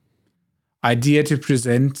an idea to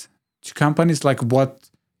present to companies, what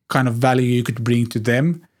kind of value you could bring to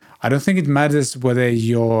them, I don't think it matters whether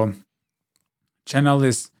your channel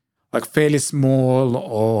is fairly small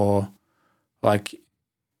or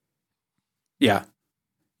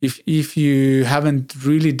if you haven't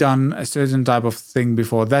really done a certain type of thing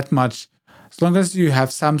before that much, as long as you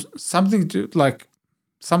have something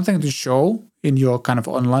to show in your kind of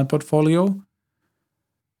online portfolio,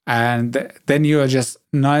 and then you are just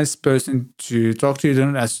a nice person to talk to.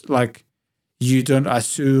 You don't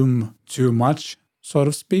assume too much, so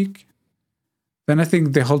to speak, then I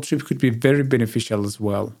think the whole trip could be very beneficial as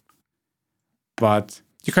well. But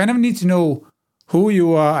you kind of need to know who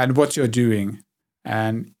you are and what you're doing.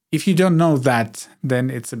 And if you don't know that,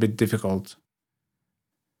 then it's a bit difficult.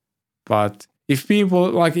 But if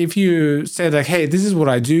people, if you say hey, this is what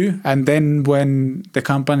I do, and then when the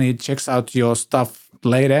company checks out your stuff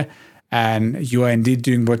later and you are indeed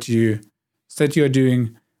doing what you said you're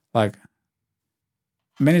doing,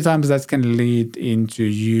 many times that can lead into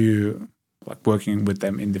you working with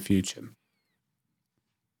them in the future.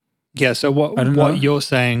 Yeah, so what you're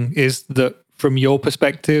saying is that from your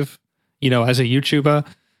perspective, as a YouTuber,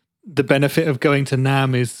 the benefit of going to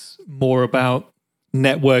NAMM is more about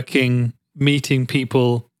networking, meeting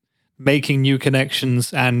people, making new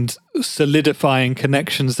connections, and solidifying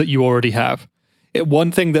connections that you already have.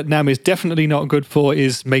 One thing that NAMM is definitely not good for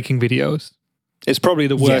is making videos. It's probably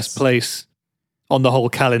the worst place on the whole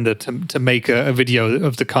calendar to make a video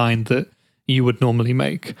of the kind that you would normally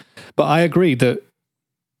make. But I agree that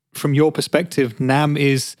from your perspective, NAMM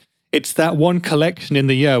it's that one collection in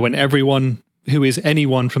the year when everyone who is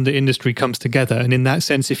anyone from the industry comes together. And in that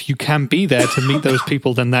sense, if you can be there to meet those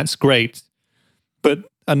people, then that's great. But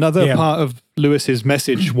another part of Lewis's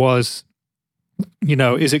message was,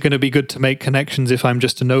 is it going to be good to make connections if I'm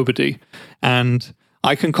just a nobody? And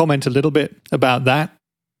I can comment a little bit about that.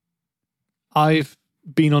 I've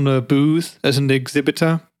been on a booth as an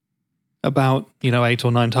exhibitor about, 8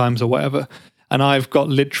 or 9 times or whatever. And I've got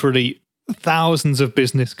literally thousands of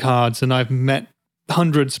business cards, and I've met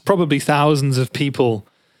hundreds, probably thousands of people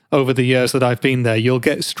over the years that I've been there. You'll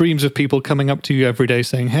get streams of people coming up to you every day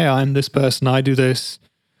saying, hey, I'm this person, I do this.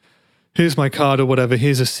 Here's my card or whatever.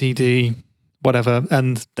 Here's a CD, whatever.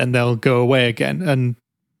 And then they'll go away again. And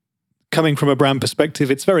coming from a brand perspective,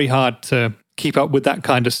 it's very hard to keep up with that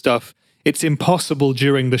kind of stuff. It's impossible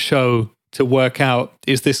during the show to work out,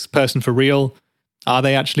 is this person for real? Are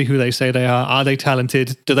they actually who they say they are? Are they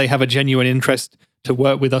talented? Do they have a genuine interest to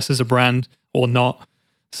work with us as a brand or not?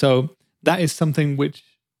 So that is something which,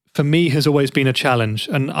 for me, has always been a challenge.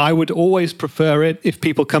 And I would always prefer it if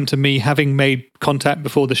people come to me having made contact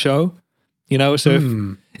before the show.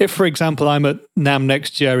 So if, for example, I'm at NAMM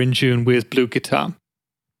next year in June with Blue Guitar,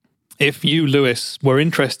 if you, Lewis, were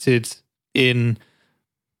interested in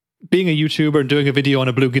being a YouTuber and doing a video on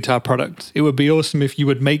a Blue Guitar product, it would be awesome if you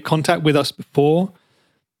would make contact with us before.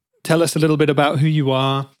 Tell us a little bit about who you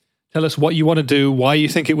are. Tell us what you want to do, why you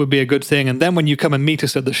think it would be a good thing. And then when you come and meet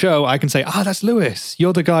us at the show, I can say, that's Lewis.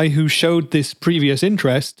 You're the guy who showed this previous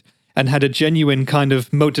interest and had a genuine kind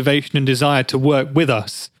of motivation and desire to work with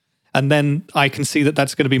us. And then I can see that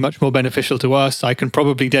that's going to be much more beneficial to us. I can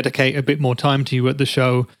probably dedicate a bit more time to you at the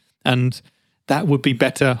show. And that would be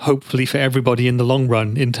better, hopefully, for everybody in the long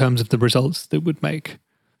run in terms of the results that would make.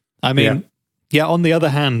 I mean, Yeah, on the other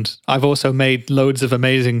hand, I've also made loads of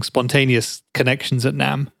amazing spontaneous connections at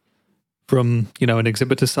NAMM from, an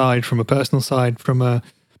exhibitor side, from a personal side, from a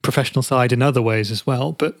professional side in other ways as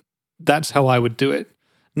well. But that's how I would do it.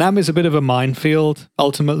 NAMM is a bit of a minefield,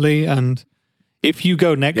 ultimately. And if you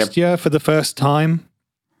go next year for the first time,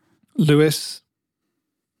 Lewis,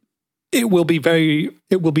 it will be very,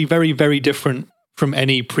 very different from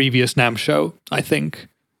any previous NAMM show, I think.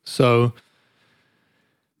 So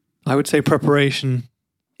I would say preparation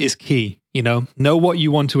is key. Know what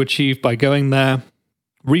you want to achieve by going there,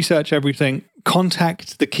 research everything,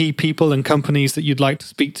 contact the key people and companies that you'd like to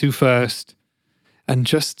speak to first, and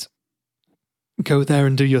just go there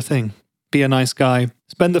and do your thing. Be a nice guy.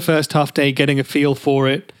 Spend the first half day getting a feel for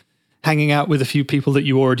it, hanging out with a few people that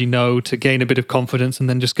you already know to gain a bit of confidence, and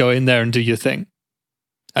then just go in there and do your thing.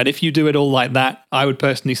 And if you do it all like that, I would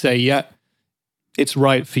personally say, yeah, it's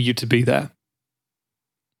right for you to be there.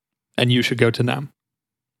 And you should go to NAMM.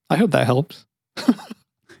 I hope that helps.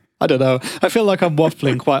 I don't know. I feel like I'm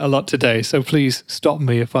waffling quite a lot today, so please stop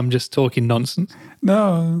me if I'm just talking nonsense.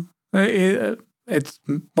 No, it's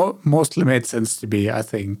mostly made sense to me, I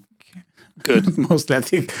think. Good. Mostly, I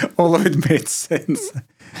think all of it made sense.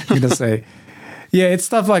 I'm going to say. Yeah, it's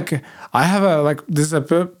stuff like, I have this is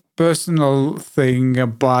a personal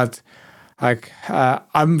thing, but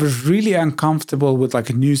I'm really uncomfortable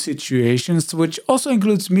with new situations, which also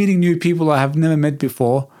includes meeting new people I have never met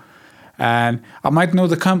before. And I might know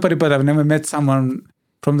the company, but I've never met someone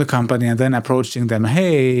from the company, and then approaching them,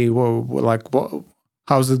 hey,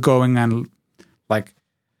 how's it going? And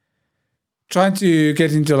trying to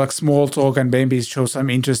get into small talk and maybe show some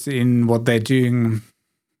interest in what they're doing.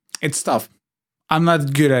 It's tough. I'm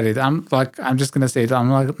not good at it. I'm just gonna say it.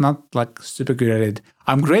 I'm not super good at it.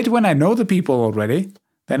 I'm great when I know the people already.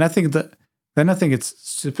 Then I think it's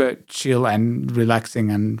super chill and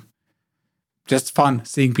relaxing and just fun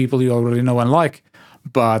seeing people you already know and like.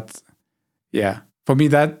 But yeah, for me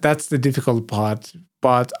that's the difficult part.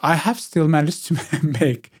 But I have still managed to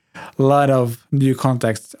make a lot of new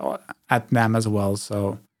contacts at NAMM as well.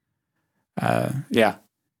 So yeah,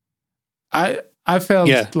 I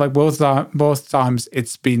felt like both times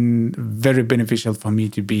it's been very beneficial for me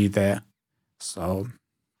to be there. So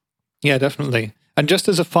yeah, definitely. And just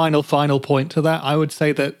as a final point to that, I would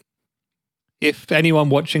say that if anyone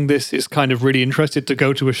watching this is kind of really interested to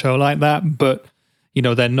go to a show like that, but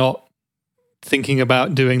they're not thinking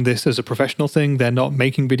about doing this as a professional thing, they're not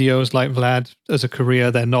making videos like Vlad as a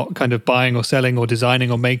career, they're not kind of buying or selling or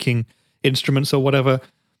designing or making instruments or whatever,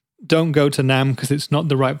 don't go to NAMM because it's not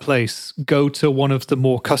the right place. Go to one of the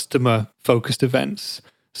more customer-focused events.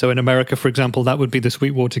 So in America, for example, that would be the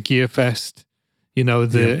Sweetwater Gear Fest,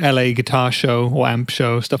 the LA Guitar Show or Amp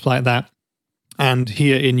Show, stuff like that. And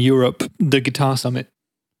here in Europe, the Guitar Summit,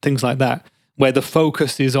 things like that, where the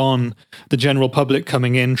focus is on the general public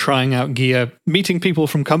coming in, trying out gear, meeting people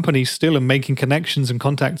from companies still and making connections and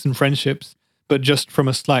contacts and friendships, but just from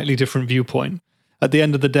a slightly different viewpoint. At the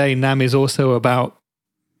end of the day, NAMM is also about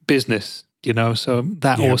business, so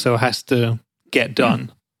that also has to get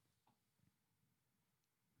done.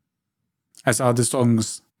 As are the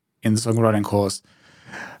songs in the songwriting course.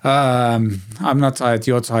 I'm not tired,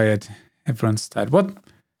 you're tired, everyone's tired. What?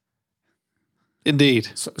 Indeed.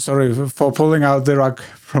 Sorry for pulling out the rug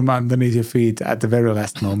from underneath your feet at the very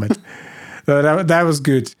last moment. that was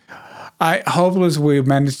good. I hope we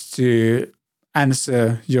managed to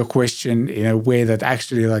answer your question in a way that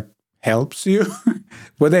actually helps you,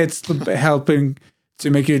 whether it's helping to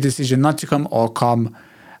make your decision not to come or come.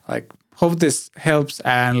 Hope this helps,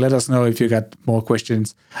 and let us know if you got more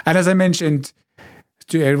questions. And as I mentioned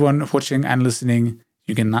to everyone watching and listening,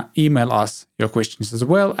 you can email us your questions as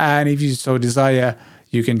well. And if you so desire,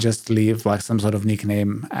 you can just leave some sort of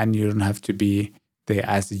nickname, and you don't have to be there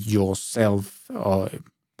as yourself or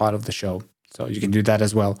part of the show. So you can do that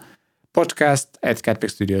as well.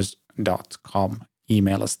 podcast@catpickstudios.com.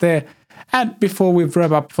 Email us there. And before we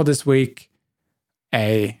wrap up for this week,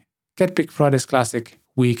 a Catpick Fridays Classic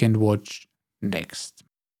Weekend Watch next.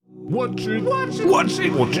 Watch it.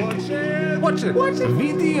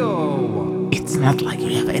 Video. It's not like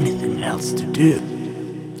you have anything else to do.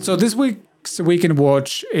 So this week's Weekend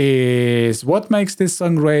Watch is What Makes This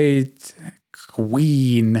Song Great?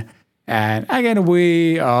 Queen. And again,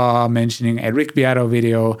 we are mentioning a Rick Beato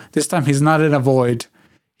video. This time he's not in a void.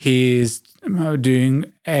 He's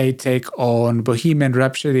doing a take on Bohemian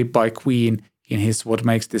Rhapsody by Queen in his What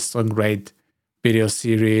Makes This Song Great video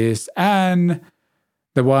series. And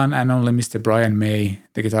the one and only Mr. Brian May,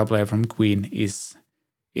 the guitar player from Queen, is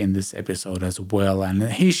in this episode as well.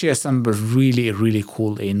 And he shares some really, really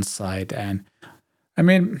cool insight. And I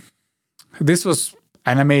mean, this was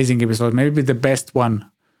an amazing episode, maybe the best one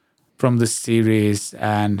from the series.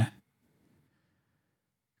 And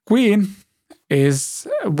Queen is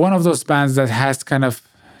one of those bands that has kind of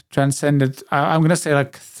transcended, I'm going to say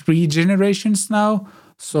like 3 generations now.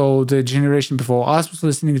 So the generation before us was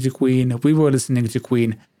listening to Queen, we were listening to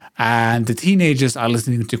Queen, and the teenagers are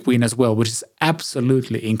listening to Queen as well, which is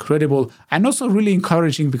absolutely incredible and also really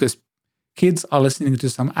encouraging because kids are listening to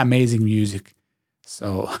some amazing music.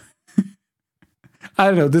 So I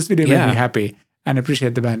don't know, this video made me happy and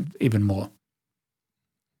appreciate the band even more.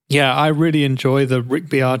 Yeah, I really enjoy the Rick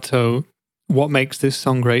Beato What Makes This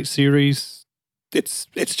Song Great series. It's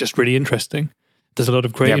just really interesting. There's a lot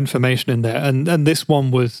of great information in there. And this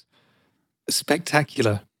one was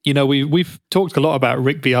spectacular. You know, we've talked a lot about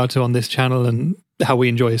Rick Beato on this channel and how we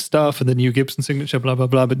enjoy his stuff and the new Gibson signature, blah, blah,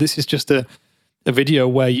 blah. But this is just a video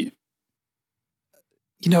where, you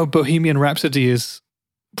know, Bohemian Rhapsody is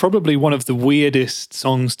probably one of the weirdest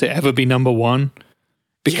songs to ever be number 1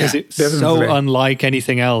 because it's so unlike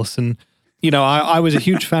anything else. And, you know, I was a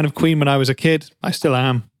huge fan of Queen when I was a kid. I still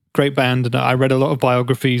am. Great band, and I read a lot of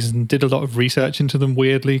biographies and did a lot of research into them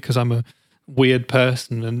weirdly because I'm a weird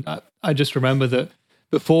person. And I just remember that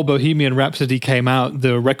before Bohemian Rhapsody came out,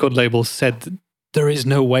 the record label said that there is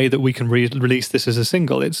no way that we can release this as a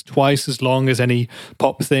single. It's twice as long as any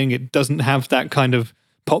pop thing. It doesn't have that kind of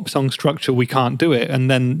pop song structure. We can't do it.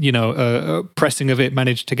 And then, you know, a pressing of it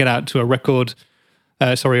managed to get out to a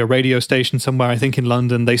radio station somewhere, I think in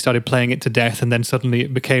London. They started playing it to death, and then suddenly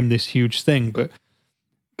it became this huge thing. But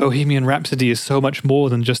Bohemian Rhapsody is so much more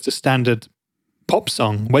than just a standard pop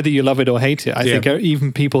song, whether you love it or hate it. I think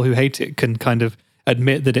even people who hate it can kind of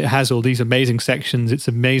admit that it has all these amazing sections. It's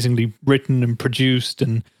amazingly written and produced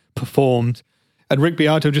and performed. And Rick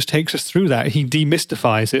Beato just takes us through that. He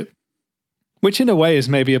demystifies it, which in a way is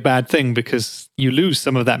maybe a bad thing because you lose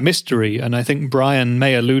some of that mystery. And I think Brian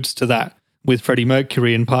May alludes to that with Freddie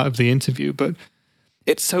Mercury in part of the interview. But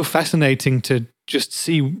it's so fascinating to just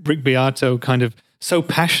see Rick Beato kind of so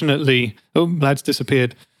passionately, Lad's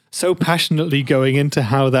disappeared, so passionately going into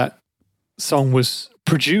how that song was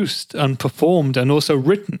produced and performed and also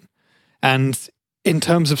written. And in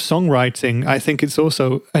terms of songwriting, I think it's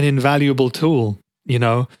also an invaluable tool, you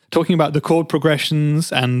know, talking about the chord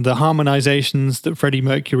progressions and the harmonizations that Freddie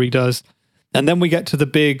Mercury does. And then we get to the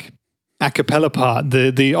big a cappella part,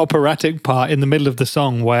 the operatic part in the middle of the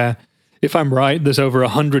song where, if I'm right, there's over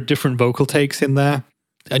 100 different vocal takes in there.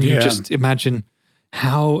 And you just imagine,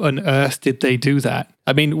 how on earth did they do that?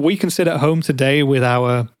 I mean, we can sit at home today with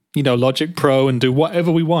our, you know, Logic Pro and do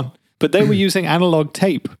whatever we want, but they were using analog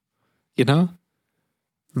tape, you know?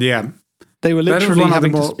 Yeah. They were literally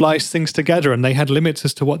having to splice things together, and they had limits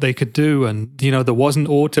as to what they could do. And, you know, there wasn't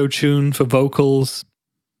auto-tune for vocals.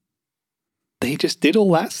 They just did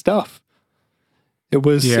all that stuff. It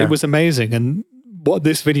was amazing. And what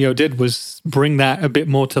this video did was bring that a bit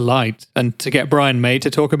more to light, and to get Brian May to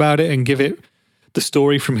talk about it and give it the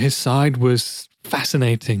story from his side was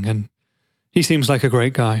fascinating. And he seems like a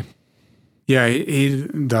great guy. Yeah, he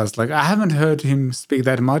does. Like, I haven't heard him speak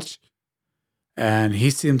that much, and he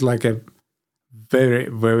seemed like a very,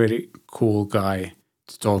 very cool guy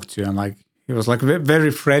to talk to. And like, he was like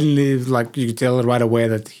very friendly. Like, you could tell right away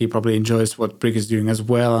that he probably enjoys what Brick is doing as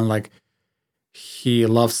well. And like, he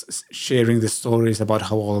loves sharing the stories about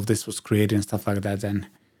how all of this was created and stuff like that. And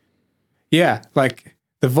yeah, like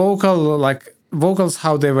the vocals,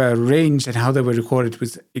 how they were arranged and how they were recorded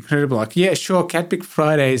was incredible. Like, yeah, sure, Cat Pick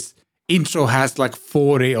Friday's intro has like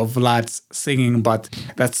 40 of lads singing, but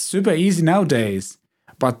that's super easy nowadays.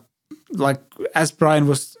 But like, as Brian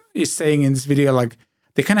is saying in this video, like,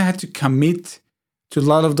 they kind of had to commit to a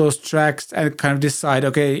lot of those tracks and kind of decide,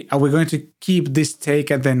 okay, are we going to keep this take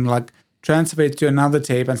and then like transfer it to another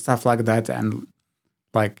tape and stuff like that. And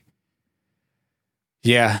like,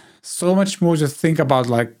 yeah, so much more to think about,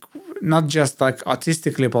 like, not just like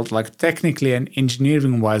artistically, but like technically and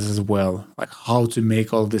engineering wise as well, like how to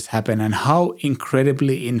make all this happen and how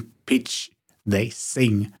incredibly in pitch they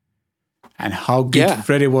sing, and how good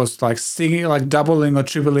Freddie was like singing, like doubling or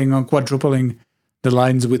tripling or quadrupling the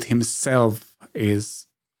lines with himself is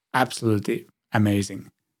absolutely amazing.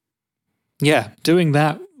 Yeah, doing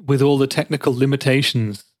that with all the technical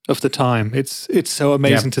limitations of the time, it's so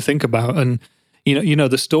amazing to think about. And you know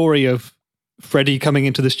the story of Freddie coming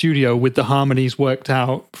into the studio with the harmonies worked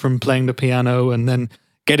out from playing the piano, and then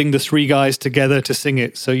getting the 3 guys together to sing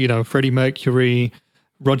it. So, you know, Freddie Mercury,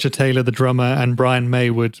 Roger Taylor, the drummer, and Brian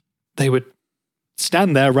May would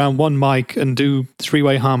stand there around one mic and do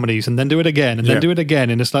 3-way harmonies, and then do it again, and then do it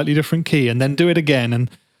again in a slightly different key, and then do it again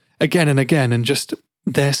and again and again. And just,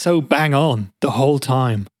 they're so bang on the whole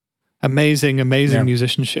time. Amazing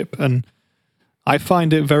musicianship. And I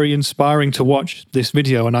find it very inspiring to watch this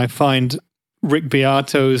video, and I find Rick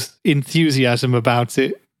Beato's enthusiasm about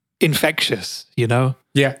it infectious, you know?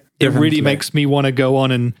 Yeah. It definitely. really makes me want to go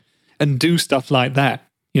on and do stuff like that.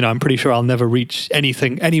 You know, I'm pretty sure I'll never reach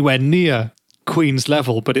anything anywhere near Queen's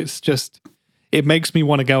level, but it makes me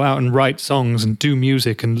want to go out and write songs and do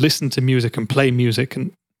music and listen to music and play music.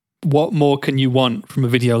 And what more can you want from a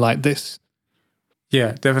video like this?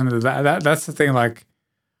 Yeah, definitely. That's the thing. Like,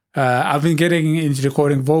 I've been getting into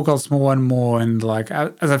recording vocals more and more, and like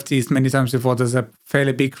as I've teased many times before, there's a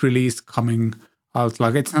fairly big release coming out.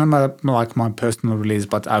 Like, it's not my personal release,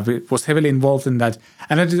 but I was heavily involved in that,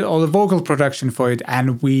 and I did all the vocal production for it,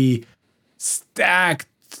 and we stacked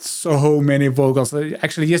so many vocals.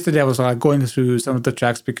 Actually, yesterday I was like going through some of the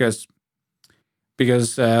tracks because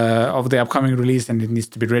of the upcoming release, and it needs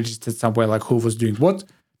to be registered somewhere, like who was doing what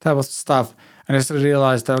type of stuff. And I just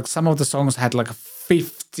realized that like, some of the songs had like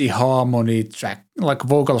 50 harmony track, like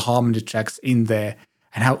vocal harmony tracks in there,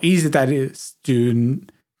 and how easy that is to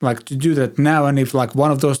do that now. And if like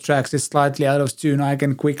one of those tracks is slightly out of tune, I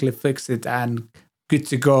can quickly fix it and good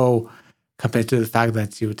to go, compared to the fact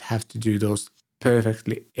that you would have to do those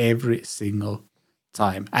perfectly every single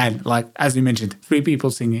time. And like, as you mentioned, 3 people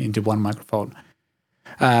singing into one microphone.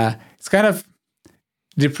 It's kind of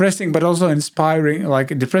depressing, but also inspiring.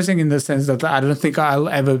 Like, depressing in the sense that I don't think I'll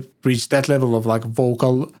ever reach that level of like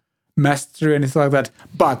vocal mastery or anything like that.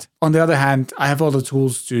 But on the other hand, I have all the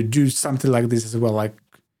tools to do something like this as well. Like,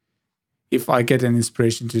 if I get an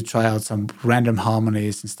inspiration to try out some random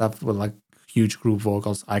harmonies and stuff with like huge group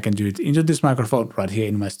vocals, I can do it into this microphone right here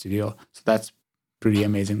in my studio. So that's pretty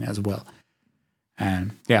amazing as well.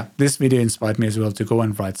 And yeah, this video inspired me as well to go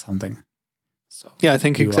and write something. So yeah, I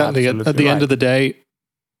think exactly. At the end of the day,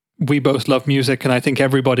 we both love music, and I think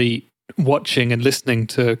everybody watching and listening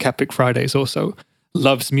to Catpick Fridays also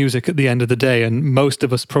loves music at the end of the day, and most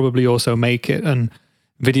of us probably also make it. And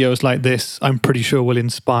videos like this, I'm pretty sure, will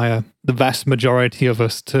inspire the vast majority of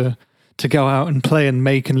us to go out and play and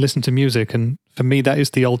make and listen to music. And for me, that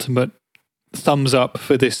is the ultimate thumbs up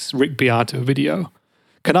for this Rick Beato video.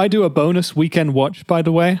 Can I do a bonus weekend watch, by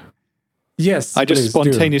the way? Yes, I just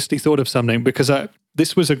spontaneously thought of something, because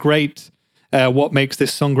this was a great What Makes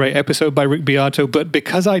This Song Great episode by Rick Beato, but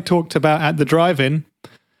because I talked about At the Drive-In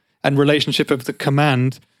and relationship of the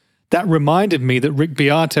command, that reminded me that Rick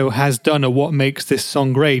Beato has done a What Makes This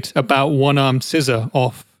Song Great about One-Armed Scissor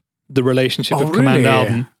off the Relationship of Command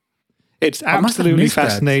album. It's absolutely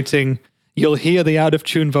fascinating. You'll hear the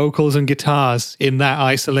out-of-tune vocals and guitars in that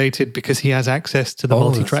isolated, because he has access to the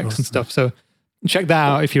multi-tracks awesome. And stuff. So check that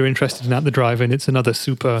out if you're interested in At the Drive-In. It's another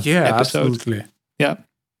super episode. Absolutely. Yeah.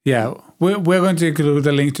 Yeah, we're going to include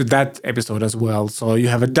a link to that episode as well. So you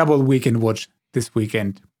have a double weekend watch this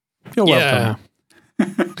weekend. You're welcome.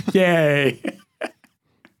 Yay.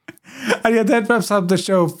 And yeah, that wraps up the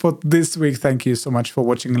show for this week. Thank you so much for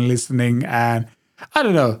watching and listening. And I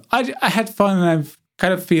don't know, I had fun, and I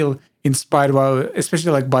kind of feel inspired by,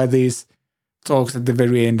 especially like by these talks at the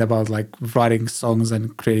very end about like writing songs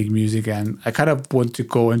and creating music. And I kind of want to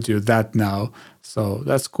go and do that now. So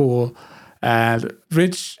that's cool. And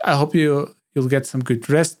Rich, I hope you'll get some good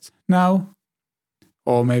rest now,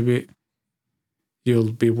 or maybe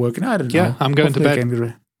you'll be working. I don't know. Yeah, I'm going Hopefully to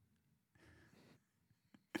bed.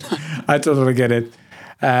 I totally get it.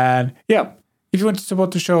 And yeah, if you want to support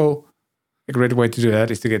the show, a great way to do that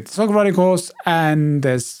is to get the songwriting course, and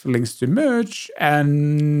there's links to merch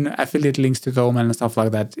and affiliate links to Thoman and stuff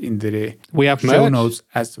like that in the show notes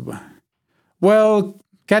as well. Well,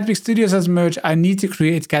 Catpick Studios has merch. I need to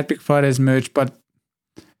create Catpick Fridays merch, but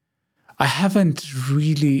I haven't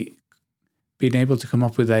really been able to come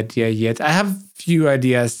up with an idea yet. I have a few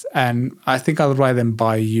ideas, and I think I'll write them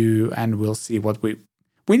by you, and we'll see what we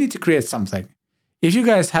need to create something. If you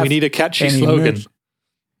guys have, we need a catchy slogan. Merch,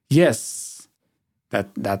 yes,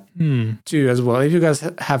 that too as well. If you guys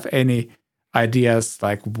have any ideas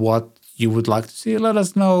like what you would like to see, let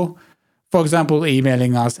us know. For example,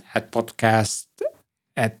 emailing us at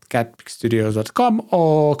podcast@catpickstudios.com,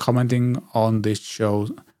 or commenting on this show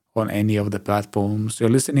on any of the platforms you're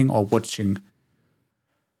listening or watching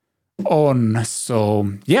on.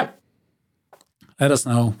 So yeah, let us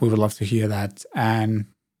know. We would love to hear that. And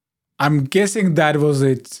I'm guessing that was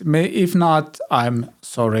it. If not, I'm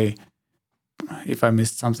sorry if I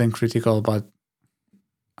missed something critical, but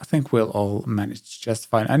I think we'll all manage just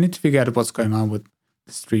fine. I need to figure out what's going on with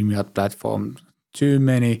the StreamYard platform. Too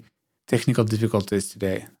many technical difficulties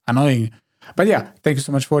today. Annoying. But yeah, thank you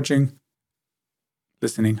so much for watching,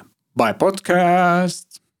 listening. Bye,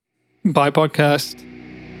 podcast. Bye, podcast.